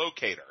into my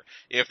locator.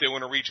 If they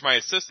want to reach my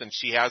assistant,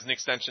 she has an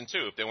extension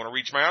too. If they want to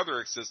reach my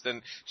other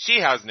assistant, she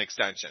has an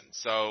extension.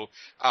 So,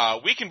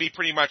 we can be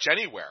pretty much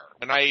anywhere.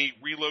 When I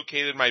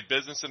relocated my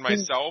business and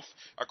myself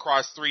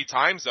across 3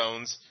 time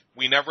zones,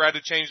 we never had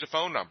to change the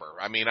phone number.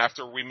 I mean,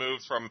 after we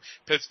moved from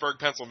Pittsburgh,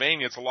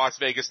 Pennsylvania to Las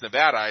Vegas,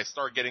 Nevada, I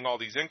started getting all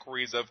these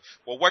inquiries of,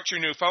 well, what's your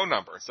new phone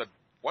number? I said,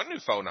 what new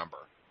phone number?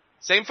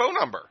 Same phone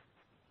number.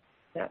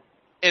 Yeah.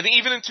 And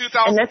even in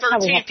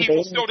 2013,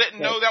 people still didn't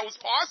know that was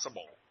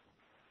possible.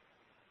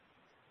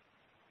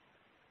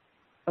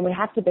 And we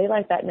have to be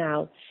like that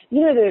now.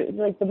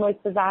 The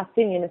most bizarre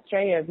thing in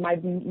Australia,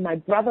 my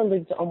brother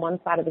lived on one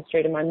side of the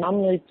street and my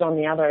mum lived on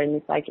the other in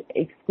this like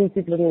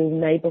exclusive little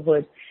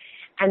neighborhood.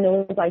 And there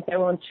was they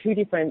were on 2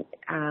 different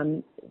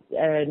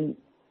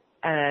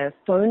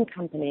phone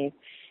companies.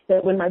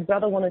 that when my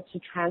brother wanted to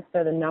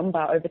transfer the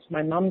number over to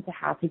my mum's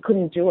house, he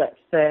couldn't do it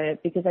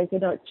because they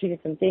said, no, it's two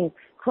different things.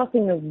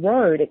 Crossing the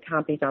road, it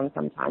can't be done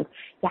sometimes.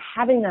 So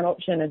having that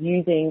option of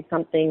using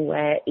something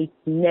where it's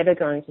never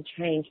going to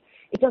change,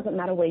 it doesn't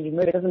matter where you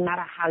move. It doesn't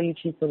matter how you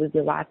choose to live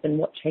your life and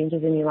what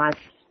changes in your life.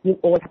 You'll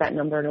always have that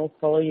number and it'll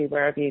follow you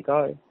wherever you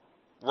go.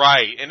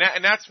 Right,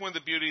 and that's one of the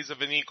beauties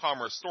of an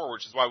e-commerce store,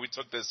 which is why we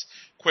took this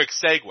quick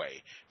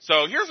segue.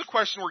 So here's a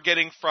question we're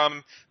getting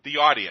from the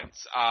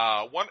audience.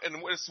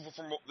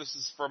 This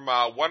is from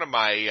one of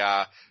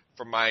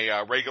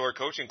my regular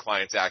coaching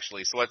clients,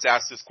 actually. So let's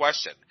ask this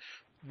question: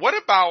 what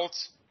about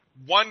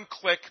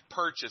one-click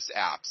purchase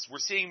apps? We're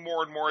seeing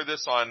more and more of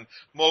this on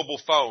mobile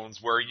phones,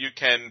 where you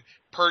can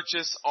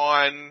purchase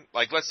on,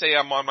 like, let's say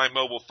I'm on my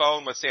mobile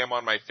phone, let's say I'm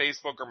on my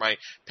Facebook or my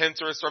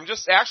Pinterest, or I'm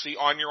just actually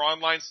on your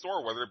online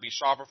store, whether it be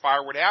Shopify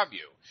or what have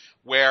you,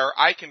 where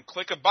I can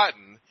click a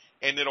button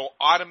and it'll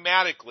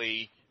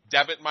automatically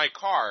debit my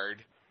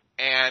card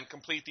and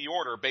complete the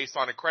order based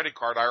on a credit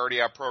card I already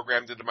have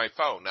programmed into my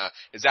phone.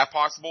 Is that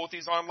possible with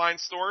these online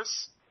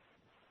stores?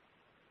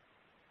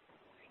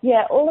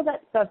 Yeah, all of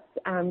that stuff's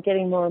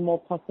getting more and more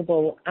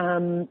possible.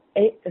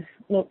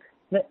 Look,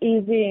 the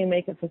easier you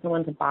make it for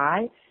someone to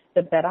buy,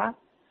 the better.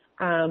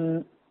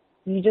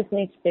 You just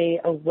need to be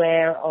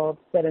aware of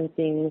certain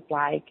things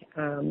like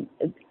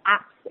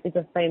apps is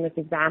a famous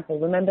example.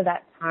 Remember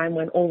that time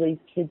when all these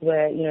kids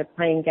were,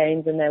 playing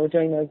games and they were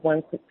doing those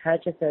one-click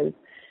purchases,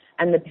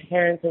 and the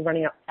parents were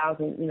running up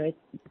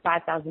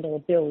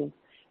 $5,000 bills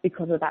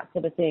because of that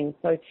sort of thing.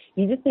 So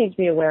you just need to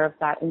be aware of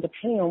that, and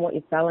depending on what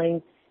you're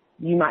selling,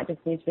 you might just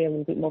need to be a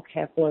little bit more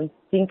careful and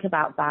think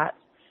about that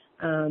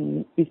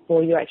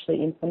before you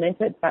actually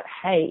implement it. But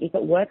hey, if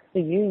it works for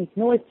you, you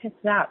can always test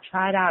it out,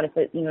 try it out.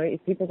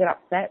 If people get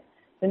upset,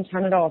 then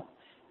turn it off.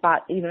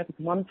 But, if it's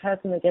one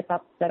person that gets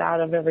upset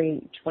out of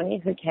every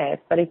 20, who cares?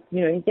 But if,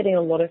 you're getting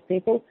a lot of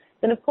people,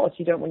 then of course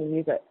you don't want to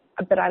use it.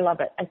 But I love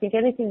it. I think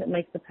anything that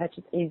makes the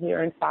purchase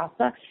easier and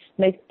faster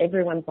makes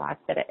everyone's life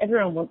better.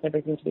 Everyone wants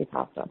everything to be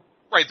faster.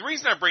 Right. The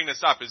reason I bring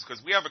this up is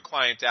because we have a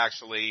client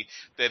actually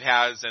that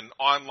has an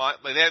online,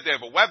 they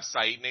have a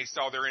website and they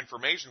sell their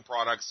information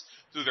products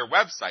through their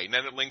website, and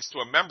then it links to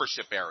a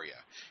membership area.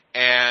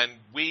 And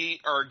we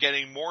are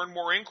getting more and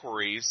more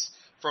inquiries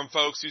from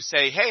folks who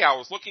say, hey, I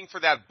was looking for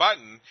that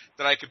button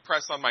that I could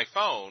press on my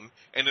phone,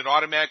 and it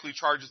automatically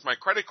charges my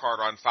credit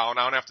card on file, and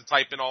I don't have to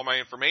type in all my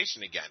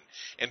information again.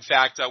 In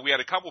fact, we had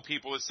a couple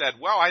people that said,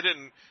 well, I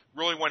didn't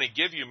really want to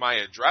give you my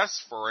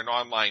address for an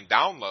online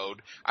download.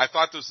 I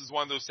thought this was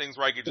one of those things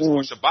where I could just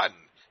push a button.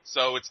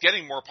 So it's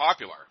getting more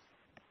popular.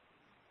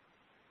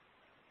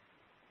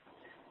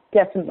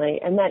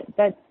 Definitely, and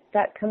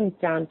that comes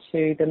down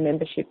to the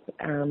membership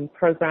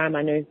program.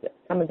 I know that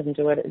some of them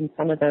do it and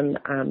some of them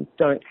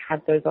don't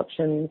have those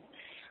options.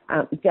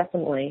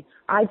 Definitely.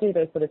 I do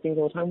those sort of things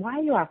all the time. Why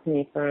are you asking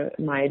me for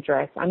my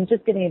address? I'm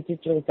just getting a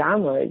digital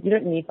download. You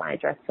don't need my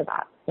address for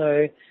that.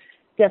 So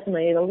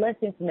definitely, the less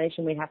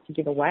information we have to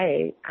give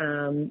away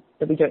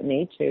that we don't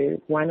need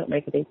to, why not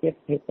make it easier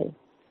for people?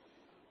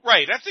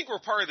 Right. I think where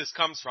part of this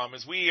comes from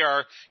is we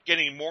are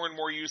getting more and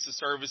more used to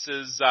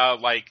services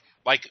like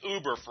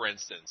Uber, for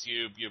instance.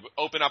 You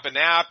open up an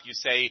app, you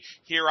say,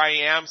 here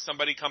I am,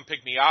 somebody come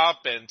pick me up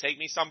and take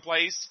me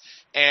someplace.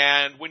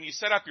 And when you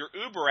set up your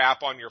Uber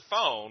app on your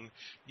phone,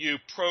 you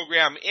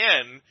program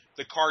in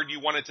the card you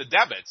want it to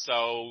debit.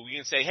 So you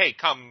can say, hey,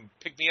 come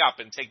pick me up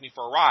and take me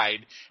for a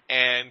ride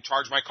and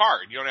charge my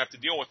card. You don't have to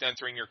deal with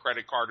entering your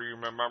credit card or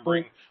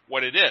remembering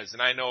what it is.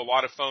 And I know a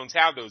lot of phones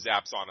have those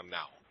apps on them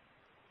now.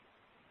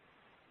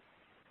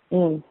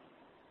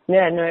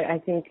 Yeah, no, I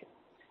think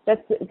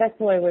that's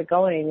the way we're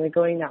going. We're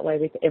going that way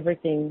with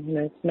everything,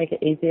 to make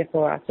it easier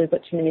for us. We've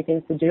got too many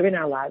things to do in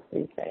our lives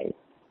these days.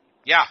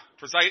 Yeah,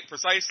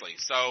 precisely.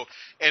 So,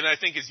 and I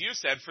think as you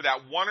said, for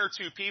that one or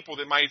two people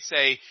that might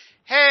say,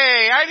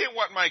 hey, I didn't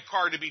want my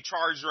card to be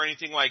charged or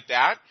anything like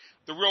that,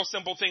 the real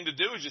simple thing to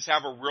do is just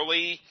have a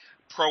really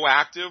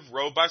proactive,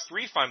 robust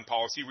refund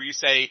policy where you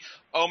say,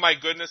 oh my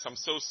goodness, I'm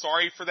so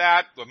sorry for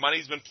that. The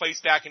money's been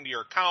placed back into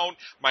your account.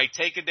 Might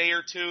take a day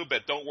or two,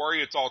 but don't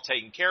worry, it's all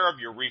taken care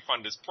of. Your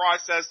refund is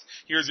processed.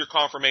 Here's your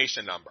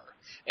confirmation number.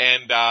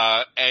 And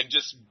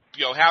just,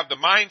 have the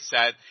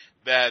mindset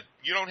that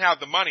you don't have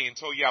the money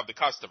until you have the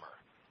customer.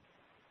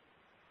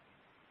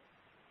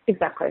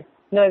 Exactly.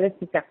 No,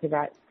 that's exactly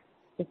right.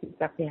 That's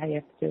exactly how you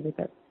have to deal with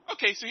it.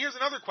 Okay, so here's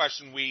another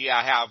question we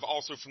have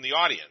also from the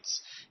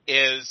audience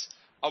is,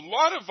 a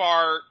lot of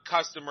our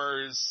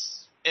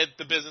customers at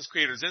the Business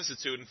Creators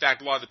Institute, in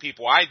fact, a lot of the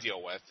people I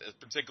deal with,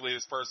 particularly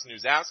this person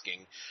who's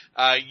asking,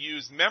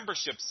 use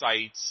membership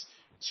sites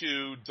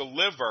to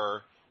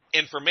deliver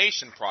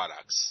information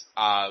products.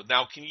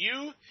 Now, can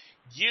you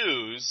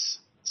use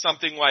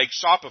something like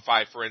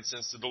Shopify, for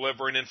instance, to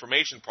deliver an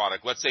information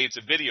product? Let's say it's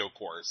a video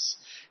course,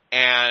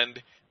 and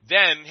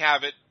then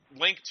have it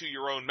linked to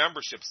your own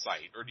membership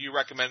site, or do you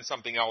recommend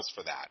something else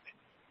for that?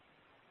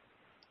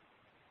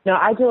 No,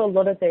 I do a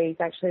lot of these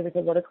actually with a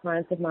lot of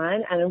clients of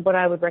mine, and what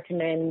I would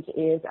recommend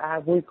is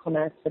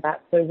WooCommerce for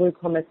that. So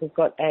WooCommerce has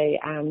got a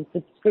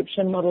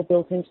subscription model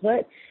built into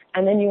it,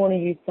 and then you want to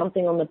use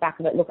something on the back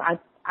of it. Look,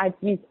 I've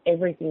used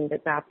everything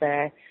that's out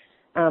there.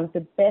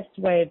 The best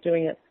way of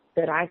doing it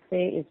that I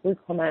see is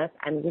WooCommerce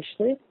and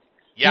Wishlist.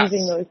 Yes.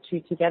 Using those two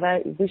together,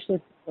 Wishlist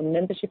is the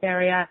membership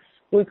area,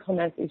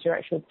 WooCommerce is your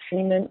actual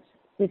payment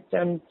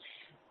system.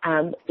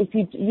 If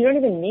you don't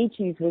even need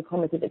to use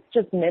WooCommerce if it's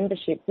just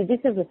membership. So this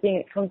is the thing,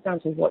 it comes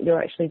down to what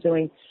you're actually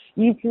doing.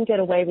 You can get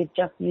away with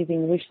just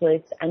using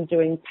Wishlist and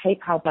doing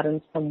PayPal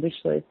buttons from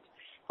Wishlist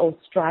or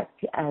Stripe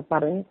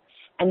buttons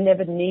and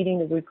never needing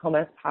the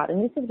WooCommerce part.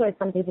 And this is where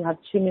some people have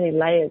too many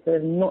layers that are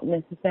not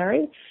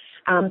necessary.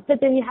 But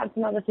then you have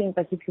some other things,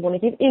 like if you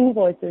want to give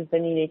invoices,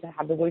 then you need to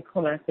have the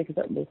WooCommerce because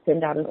it will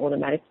send out an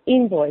automatic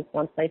invoice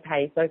once they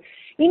pay. So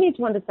you need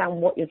to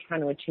understand what you're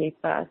trying to achieve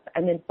first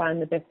and then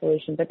find the best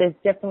solution. But there's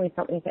definitely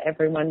something for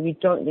everyone. You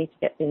don't need to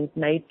get things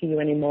made for you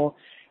anymore.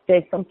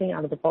 There's something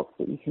out of the box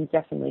that you can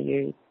definitely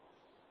use.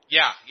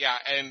 Yeah,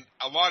 and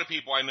a lot of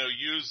people I know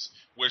use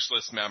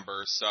Wishlist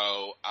Member,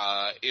 so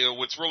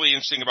what's really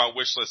interesting about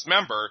Wishlist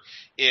Member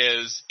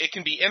is it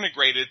can be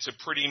integrated to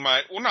pretty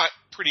much, well, not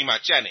pretty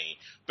much any,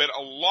 but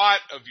a lot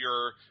of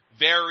your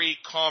very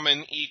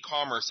common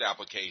e-commerce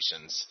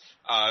applications.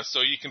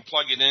 So you can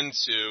plug it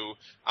into,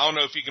 I don't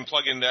know if you can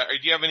plug in that,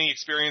 do you have any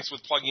experience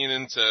with plugging it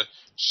into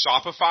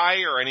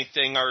Shopify or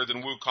anything other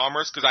than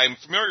WooCommerce? Because I'm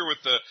familiar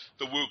with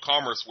the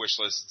WooCommerce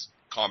Wishlist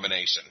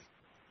combination.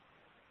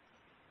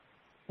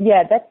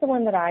 Yeah, that's the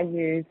one that I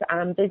use.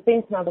 There's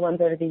been some other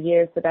ones over the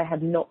years, but they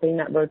have not been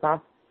that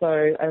robust. So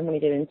I don't want to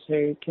get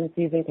into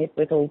confusing people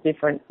with all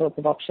different sorts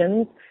of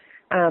options.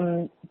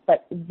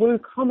 But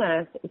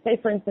WooCommerce, say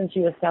for instance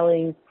you were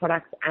selling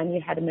products and you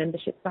had a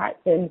membership site,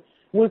 then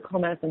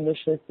WooCommerce and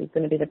Wishlist is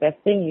going to be the best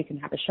thing. You can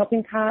have a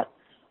shopping cart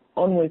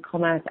on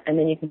WooCommerce, and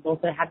then you can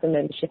also have the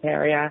membership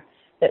area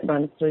that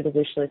runs through the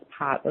Wishlist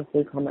part of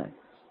WooCommerce.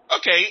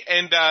 Okay,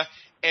 and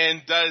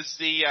does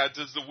the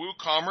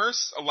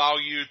WooCommerce allow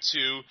you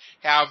to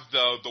have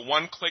the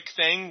one-click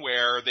thing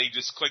where they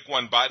just click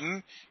one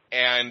button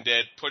and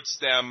it puts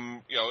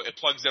them, it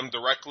plugs them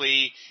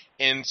directly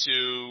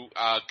into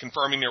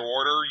confirming their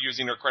order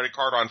using their credit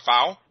card on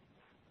file?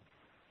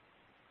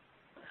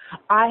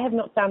 I have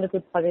not found a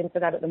good plug-in for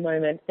that at the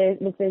moment.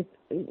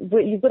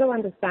 You've got to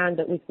understand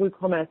that with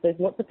WooCommerce, there's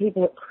lots of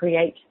people that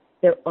create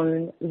their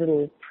own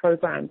little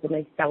programs and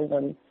they sell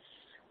them.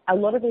 A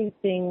lot of these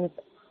things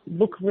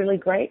look really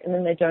great and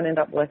then they don't end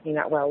up working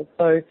that well.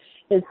 So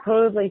there's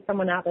probably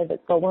someone out there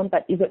that's got one,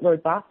 but is it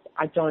robust?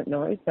 I don't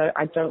know. So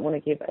I don't want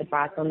to give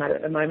advice on that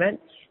at the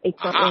moment.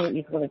 It's something that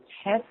you want to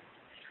test.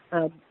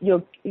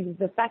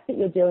 The fact that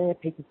you're dealing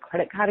with people's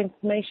credit card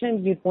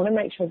information, you'd want to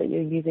make sure that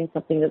you're using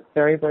something that's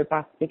very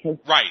robust because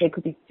there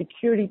could be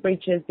security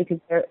breaches because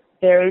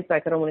there is,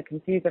 like, I don't want to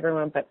confuse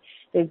everyone, but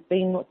there's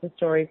been lots of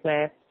stories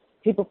where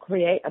people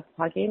create a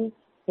plugin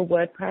for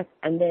WordPress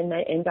and then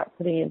they end up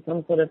putting in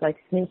some sort of like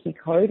sneaky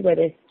code where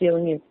they're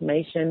stealing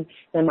information.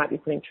 They might be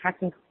putting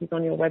tracking cookies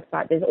on your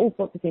website. There's all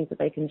sorts of things that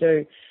they can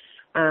do.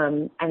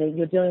 And if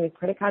you're dealing with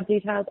credit card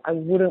details, I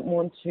wouldn't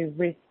want to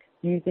risk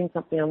using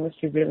something unless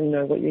you really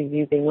know what you're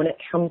using when it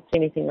comes to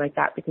anything like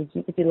that, because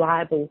you could be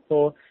liable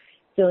for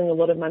stealing a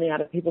lot of money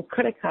out of people's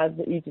credit cards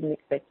that you didn't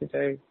expect to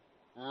do.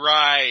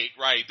 Right.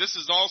 This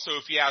is also,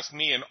 if you ask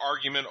me, an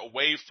argument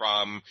away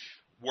from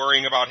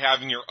worrying about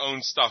having your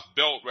own stuff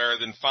built rather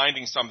than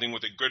finding something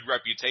with a good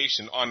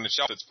reputation on the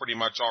shelf that's pretty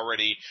much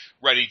already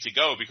ready to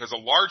go, because a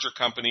larger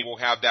company will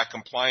have that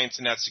compliance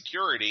and that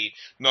security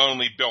not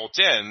only built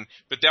in,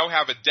 but they'll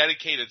have a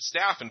dedicated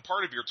staff, and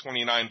part of your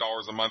 $29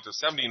 a month or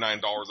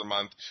 $79 a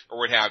month or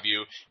what have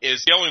you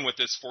is dealing with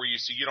this for you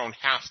so you don't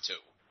have to.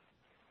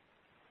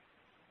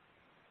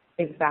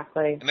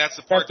 Exactly. And that's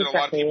the part that a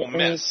lot of people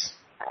miss.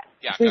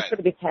 Yeah, we've got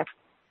to be careful.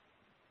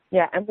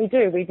 Yeah, and we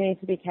do. We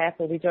need to be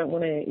careful. We don't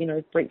want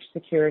to, breach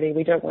security.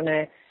 We don't want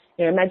to,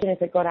 imagine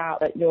if it got out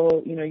that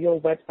your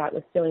website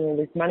was stealing all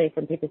this money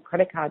from people's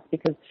credit cards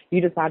because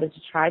you decided to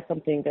try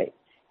something that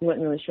you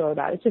weren't really sure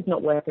about. It's just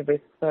not worth the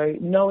risk. So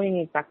knowing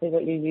exactly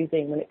what you're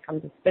using when it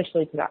comes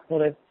especially to that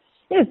sort of,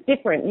 it's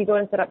different. You go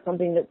and set up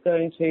something that's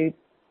going to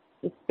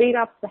speed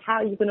up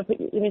how you're going to put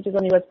your images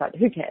on your website.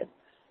 Who cares?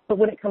 But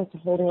when it comes to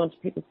holding on to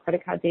people's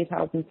credit card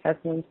details and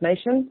personal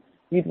information,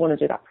 you'd want to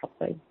do that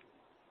properly.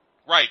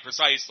 Right,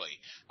 precisely.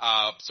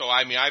 So,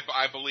 I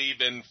believe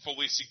in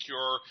fully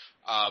secure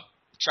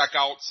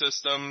checkout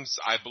systems.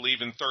 I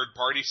believe in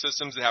third-party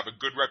systems that have a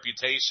good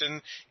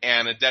reputation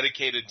and a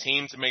dedicated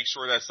team to make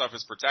sure that stuff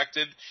is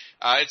protected.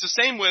 It's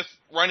the same with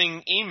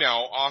running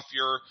email off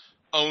your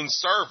own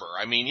server.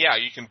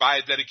 You can buy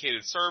a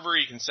dedicated server,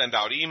 you can send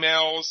out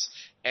emails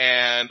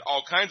and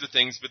all kinds of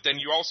things, but then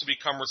you also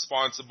become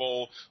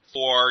responsible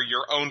for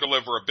your own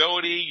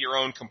deliverability, your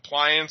own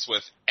compliance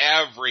with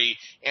every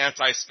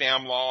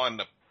anti-spam law on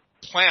the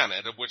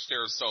planet, of which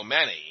there are so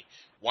many.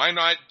 Why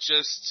not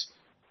just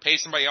pay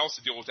somebody else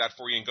to deal with that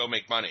for you and go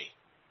make money?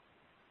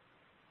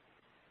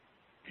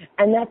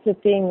 And that's the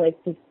thing, like,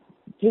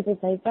 people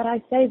say, but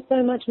I saved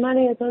so much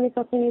money, it's only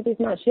costing me this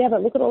much. Yeah,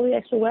 but look at all the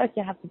extra work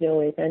you have to deal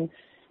with. And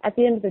at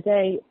the end of the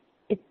day,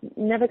 it's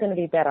never going to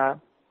be better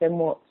than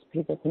what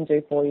people can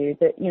do for you.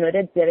 That, you know,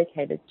 they're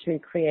dedicated to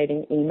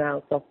creating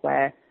email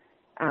software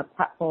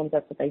platforms.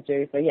 That's what they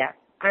do. So yeah,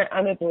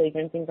 I'm a believer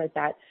in things like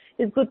that.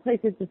 There's good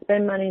places to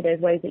spend money. There's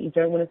ways that you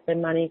don't want to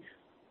spend money.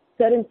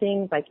 Certain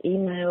things like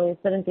email,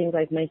 certain things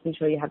like making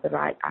sure you have the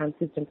right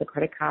system for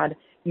credit card,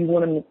 you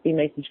want to be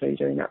making sure you're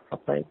doing that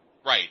properly.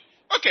 Right.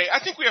 Okay,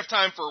 I think we have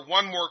time for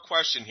one more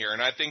question here,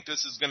 and I think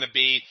this is going to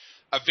be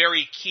a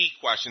very key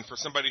question for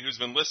somebody who's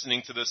been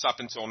listening to this up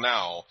until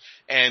now,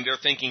 and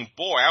they're thinking,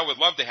 boy, I would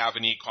love to have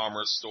an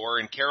e-commerce store,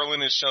 and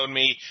Carolyn has shown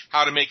me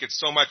how to make it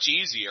so much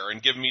easier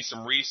and given me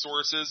some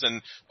resources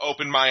and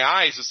opened my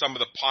eyes to some of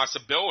the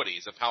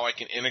possibilities of how I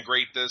can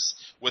integrate this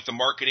with the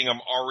marketing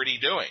I'm already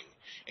doing.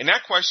 And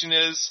that question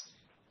is,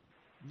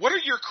 what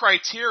are your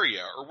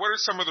criteria, or what are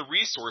some of the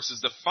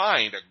resources to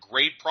find a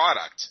great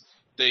product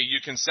that you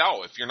can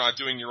sell if you're not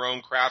doing your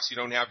own crafts, you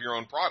don't have your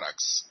own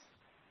products?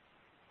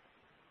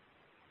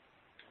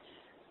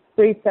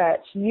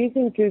 Research,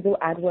 using Google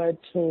AdWords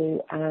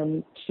tool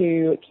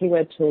to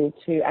keyword tool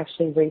to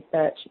actually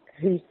research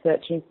who's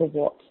searching for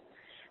what.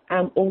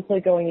 Also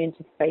going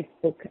into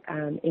Facebook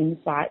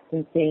insights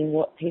and seeing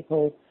what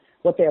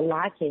they're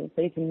liking,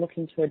 so you can look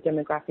into a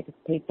demographic of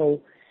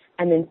people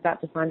and then start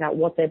to find out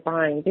what they're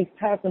buying. This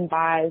person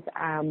buys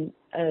an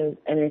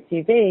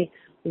SUV.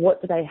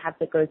 What do they have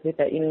that goes with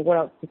it? You know, what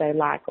else do they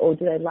like? Or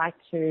do they like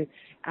to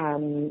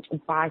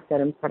buy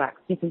certain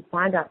products? You can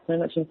find out so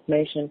much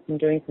information from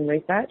doing some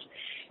research.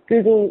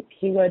 Google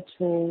keyword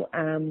tool,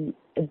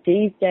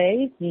 these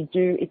days,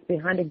 it's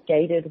behind a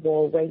gated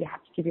wall where you have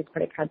to give your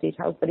credit card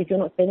details. But if you're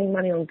not spending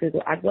money on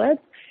Google AdWords,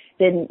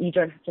 then you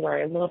don't have to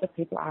worry. A lot of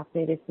people ask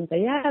me this and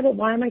say, yeah, but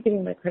why am I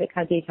giving my credit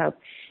card details?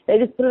 They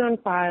just put it on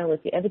file.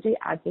 If you ever do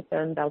ads with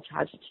them, they'll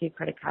charge it to your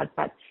credit card.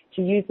 But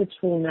to use the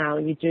tool now,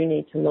 you do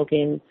need to log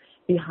in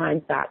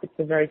behind that. It's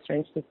a very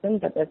strange system,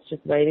 but that's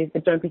just the way it is.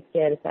 But don't be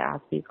scared if they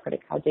ask for your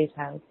credit card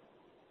details.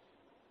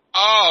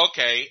 Oh,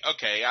 okay.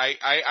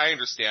 I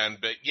understand.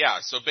 But yeah,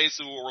 so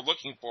basically what we're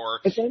looking for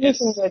is...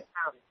 Go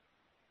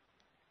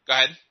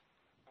ahead.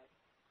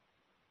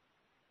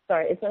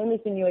 Sorry, it's only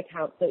for new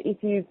accounts. So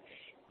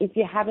if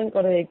you haven't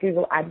got a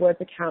Google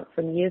AdWords account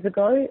from years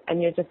ago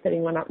and you're just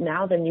setting one up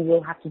now, then you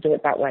will have to do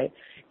it that way.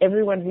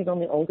 Everyone who's on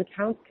the old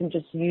accounts can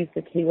just use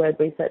the keyword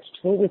research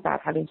tool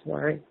without having to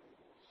worry.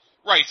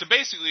 Right, so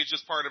basically it's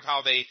just part of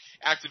how they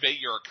activate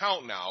your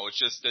account now. It's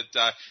just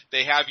that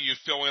they have you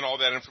fill in all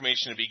that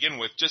information to begin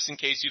with, just in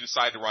case you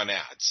decide to run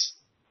ads.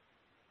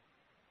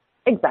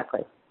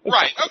 Exactly.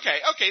 Right,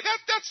 okay,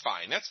 that's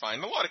fine. That's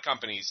fine. A lot of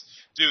companies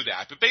do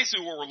that. But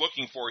basically what we're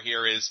looking for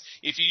here is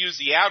if you use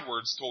the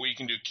AdWords tool, you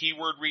can do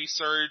keyword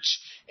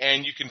research,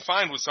 and you can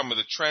find what some of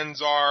the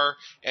trends are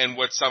and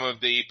what some of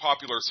the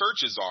popular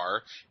searches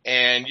are,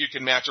 and you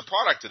can match a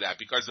product to that,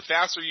 because the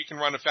faster you can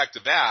run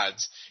effective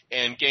ads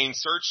and gain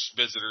search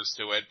visitors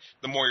to it,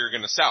 the more you're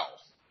going to sell.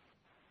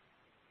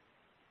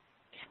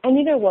 And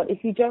you know what,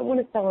 if you don't want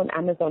to sell on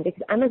Amazon,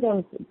 because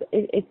Amazon,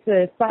 it's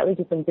a slightly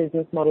different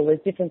business model, there's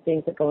different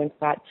things that go into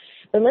that.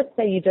 But let's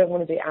say you don't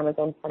want to do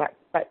Amazon products,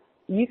 but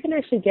you can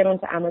actually get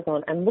onto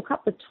Amazon and look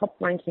up the top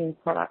ranking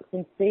products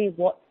and see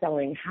what's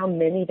selling, how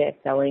many they're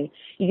selling.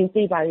 You can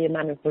see by the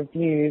amount of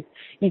reviews.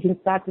 You can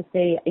start to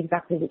see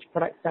exactly which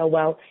products sell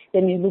well.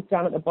 Then you look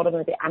down at the bottom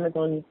of the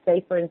Amazon,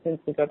 say for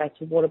instance, we go back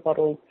to water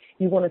bottles.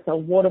 You want to sell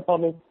water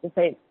bottles,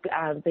 say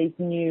it's these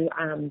new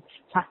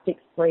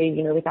plastic-free,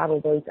 you know, without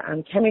all those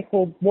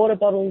chemical water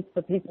bottles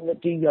for people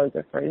that do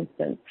yoga, for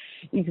instance.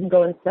 You can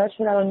go and search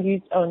for that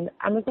on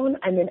Amazon,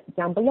 and then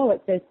down below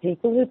it says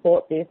people who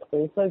bought this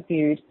also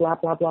viewed blah,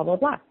 blah, blah, blah,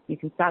 blah. You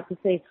can start to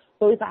see,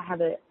 well, if I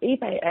have an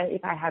eBay,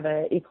 if I have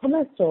an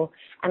e-commerce store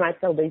and I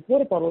sell these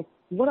water bottles,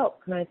 what else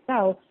can I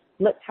sell?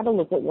 Let's have a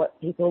look at what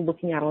people are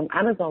looking at on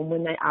Amazon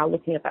when they are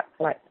looking at that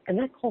product. And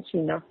that costs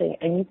you nothing.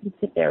 And you can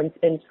sit there and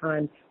spend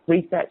time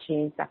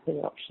researching exactly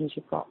what options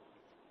you've got.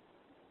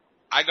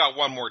 I got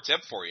one more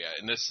tip for you,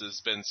 and this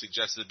has been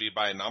suggested to me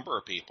by a number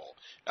of people.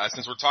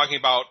 Since we're talking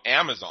about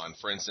Amazon,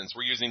 for instance,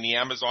 we're using the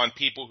Amazon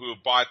people who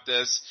have bought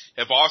this,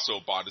 have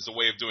also bought as a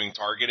way of doing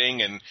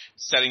targeting and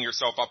setting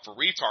yourself up for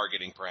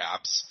retargeting,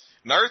 perhaps.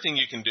 Another thing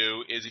you can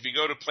do is if you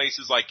go to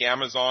places like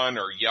Amazon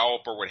or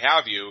Yelp or what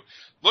have you,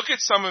 look at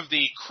some of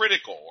the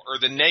critical or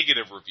the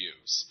negative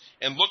reviews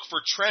and look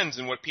for trends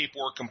in what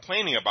people are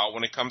complaining about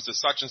when it comes to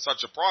such and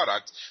such a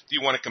product that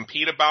you want to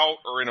compete about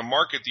or in a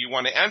market that you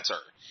want to enter.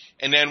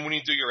 And then when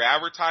you do your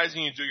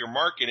advertising, you do your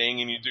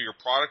marketing, and you do your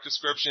product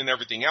description and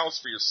everything else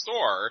for your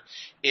store,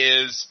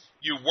 is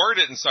you word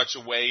it in such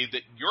a way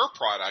that your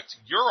product,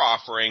 your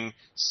offering,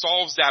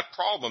 solves that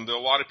problem that a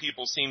lot of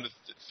people seem to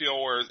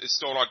feel is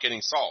still not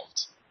getting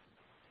solved.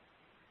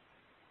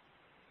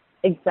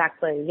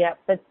 Exactly. Yeah,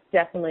 that's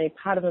definitely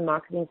part of the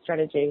marketing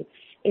strategy,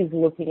 is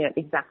looking at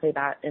exactly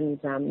that and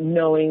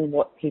knowing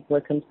what people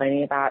are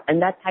complaining about.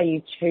 And that's how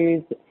you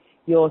choose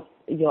your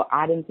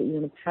items that you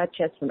want to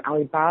purchase from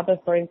Alibaba,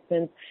 for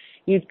instance.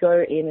 you'd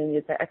go in and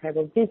you'd say, okay,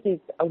 well, this is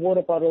a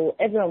water bottle.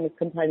 Everyone was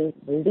complaining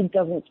the lid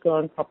doesn't screw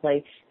on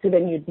properly. So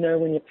then you'd know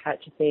when you're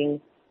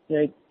purchasing,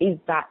 is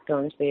that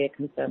going to be a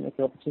concern with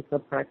your particular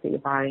product that you're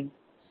buying?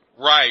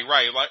 Right.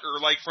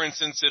 Like for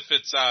instance, if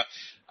it's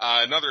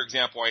another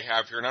example I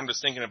have here, and I'm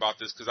just thinking about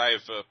this because I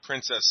have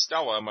Princess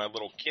Stella, my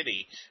little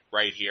kitty,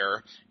 right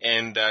here,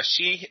 and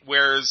she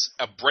wears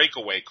a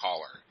breakaway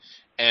collar,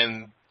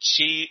 and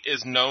she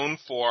is known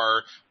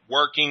for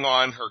working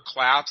on her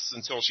claps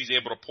until she's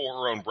able to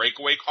pull her own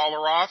breakaway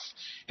collar off.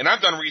 And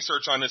I've done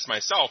research on this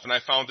myself, and I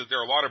found that there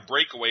are a lot of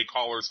breakaway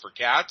collars for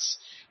cats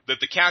that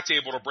the cat's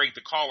able to break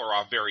the collar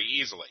off very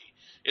easily.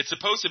 It's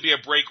supposed to be a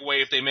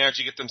breakaway if they manage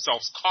to get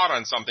themselves caught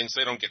on something so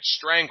they don't get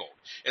strangled.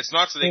 It's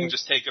not so they can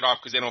just take it off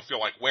because they don't feel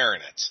like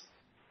wearing it.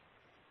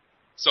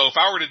 So if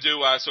I were to do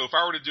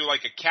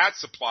like a cat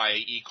supply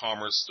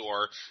e-commerce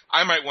store,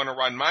 I might want to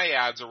run my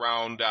ads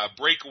around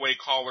breakaway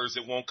collars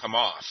that won't come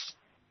off.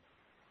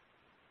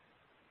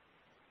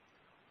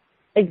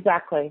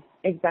 Exactly,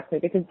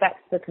 because that's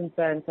the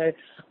concern. So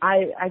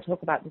I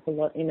talk about this a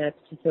lot in a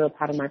particular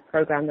part of my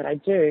program that I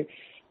do,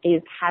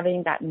 is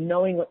having that,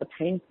 knowing what the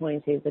pain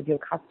point is of your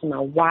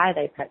customer, why are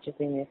they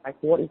purchasing this, like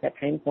what is their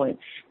pain point,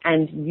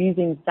 and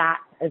using that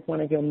as one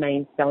of your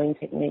main selling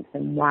techniques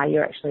and why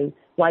you're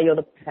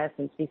the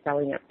person to be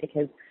selling it.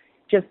 Because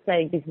just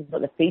saying this is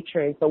what the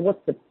feature is, but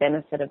what's the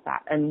benefit of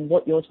that? And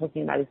what you're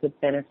talking about is the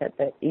benefit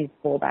that is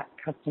for that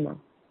customer.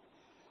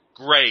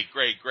 Great.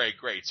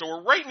 So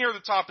we're right near the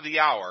top of the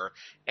hour.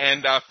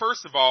 And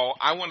first of all,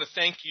 I want to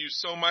thank you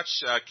so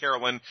much,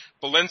 Carolyn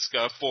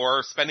Balinska,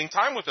 for spending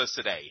time with us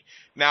today.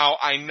 Now,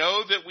 I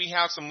know that we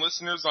have some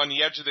listeners on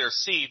the edge of their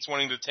seats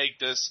wanting to take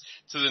this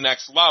to the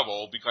next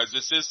level, because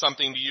this is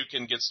something that you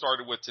can get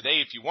started with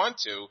today if you want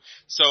to.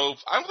 So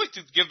I would like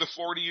to give the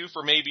floor to you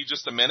for maybe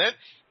just a minute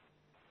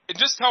and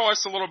just tell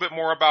us a little bit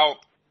more about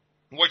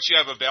what you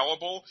have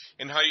available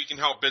and how you can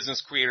help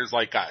business creators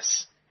like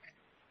us.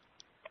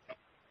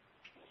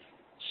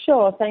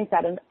 Sure, thanks,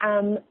 Adam.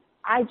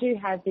 I do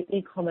have the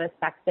e-commerce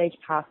Backstage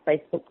Pass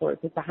Facebook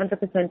group. It's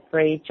 100%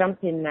 free.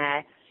 Jump in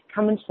there,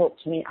 come and talk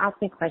to me, ask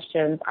me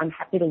questions. I'm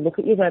happy to look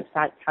at your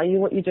website, tell you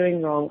what you're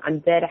doing wrong. I'm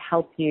there to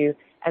help you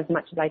as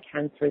much as I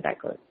can through that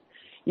group.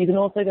 You can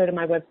also go to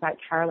my website,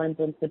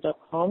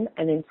 carolinebalinska.com,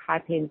 and then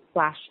type in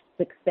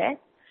 /success.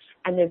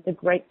 And there's a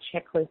great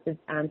checklist of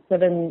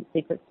 7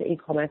 secrets to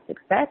e-commerce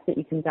success that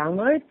you can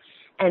download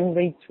and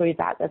read through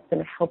that. That's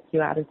going to help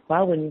you out as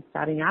well when you're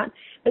starting out.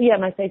 But yeah,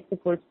 my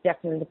Facebook group's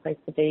definitely the place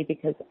to be,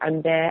 because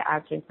I'm there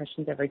answering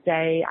questions every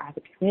day. I have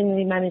a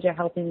community manager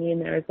helping me in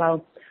there as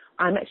well.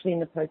 I'm actually in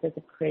the process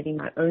of creating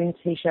my own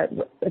T-shirt.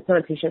 It's not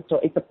a T-shirt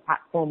store. It's a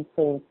platform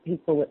for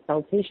people that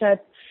sell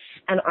T-shirts.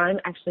 And I'm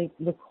actually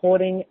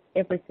recording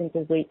every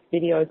single week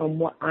videos on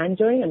what I'm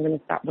doing. I'm going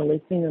to start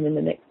releasing them in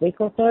the next week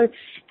or so.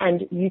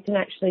 And you can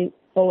actually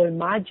follow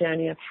my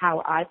journey of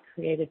how I've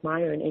created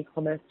my own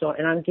e-commerce store.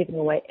 And I'm giving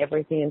away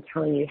everything and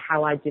telling you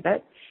how I did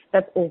it.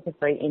 That's all for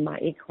free in my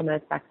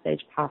e-commerce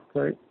Backstage Pass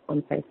group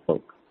on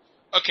Facebook.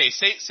 Okay,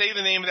 say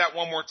the name of that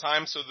one more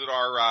time so that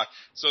our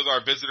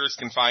visitors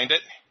can find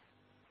it.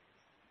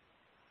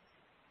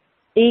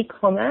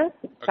 E-commerce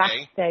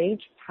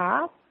Backstage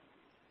Pass,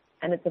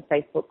 and it's a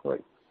Facebook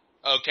group.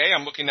 Okay,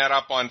 I'm looking that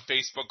up on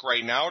Facebook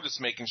right now, just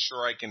making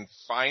sure I can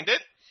find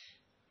it.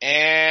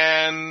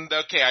 And,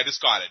 okay, I just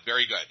got it.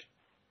 Very good.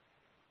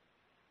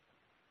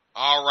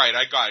 All right,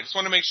 I got it. Just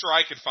want to make sure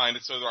I could find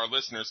it so that our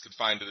listeners could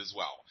find it as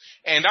well.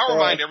 And I'll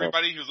remind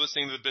everybody who's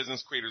listening to the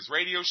Business Creators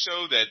Radio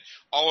Show that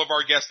all of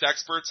our guest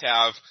experts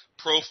have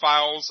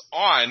profiles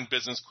on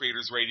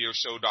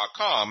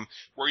businesscreatorsradioshow.com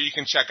where you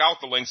can check out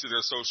the links to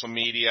their social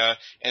media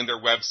and their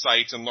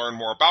websites and learn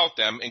more about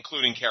them,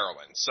 including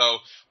Carolyn.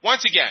 So,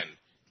 once again,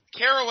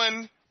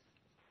 Carolyn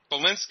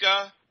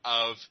Balinska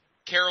of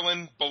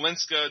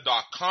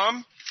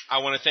carolynbalinska.com. I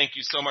want to thank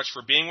you so much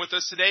for being with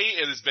us today.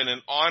 It has been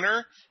an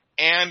honor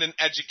and an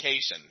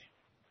education.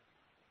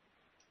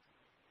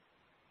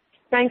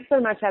 Thanks so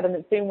much, Adam.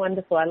 It's been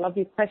wonderful. I love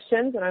your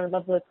questions, and I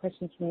love the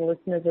questions from the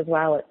listeners as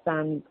well. It's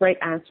great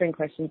answering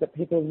questions that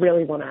people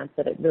really want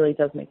answered. It really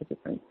does make a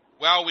difference.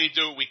 Well, we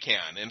do what we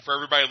can. And for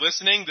everybody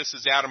listening, this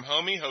is Adam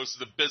Homey, host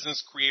of the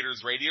Business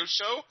Creators Radio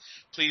Show.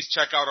 Please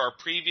check out our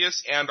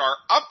previous and our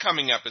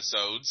upcoming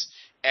episodes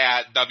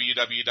at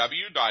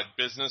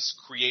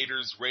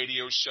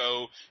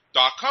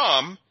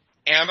www.businesscreatorsradioshow.com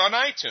and on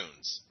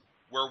iTunes,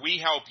 where we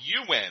help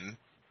you win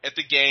at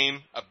the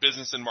game of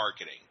business and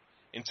marketing.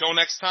 Until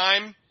next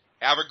time,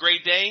 have a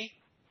great day.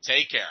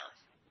 Take care.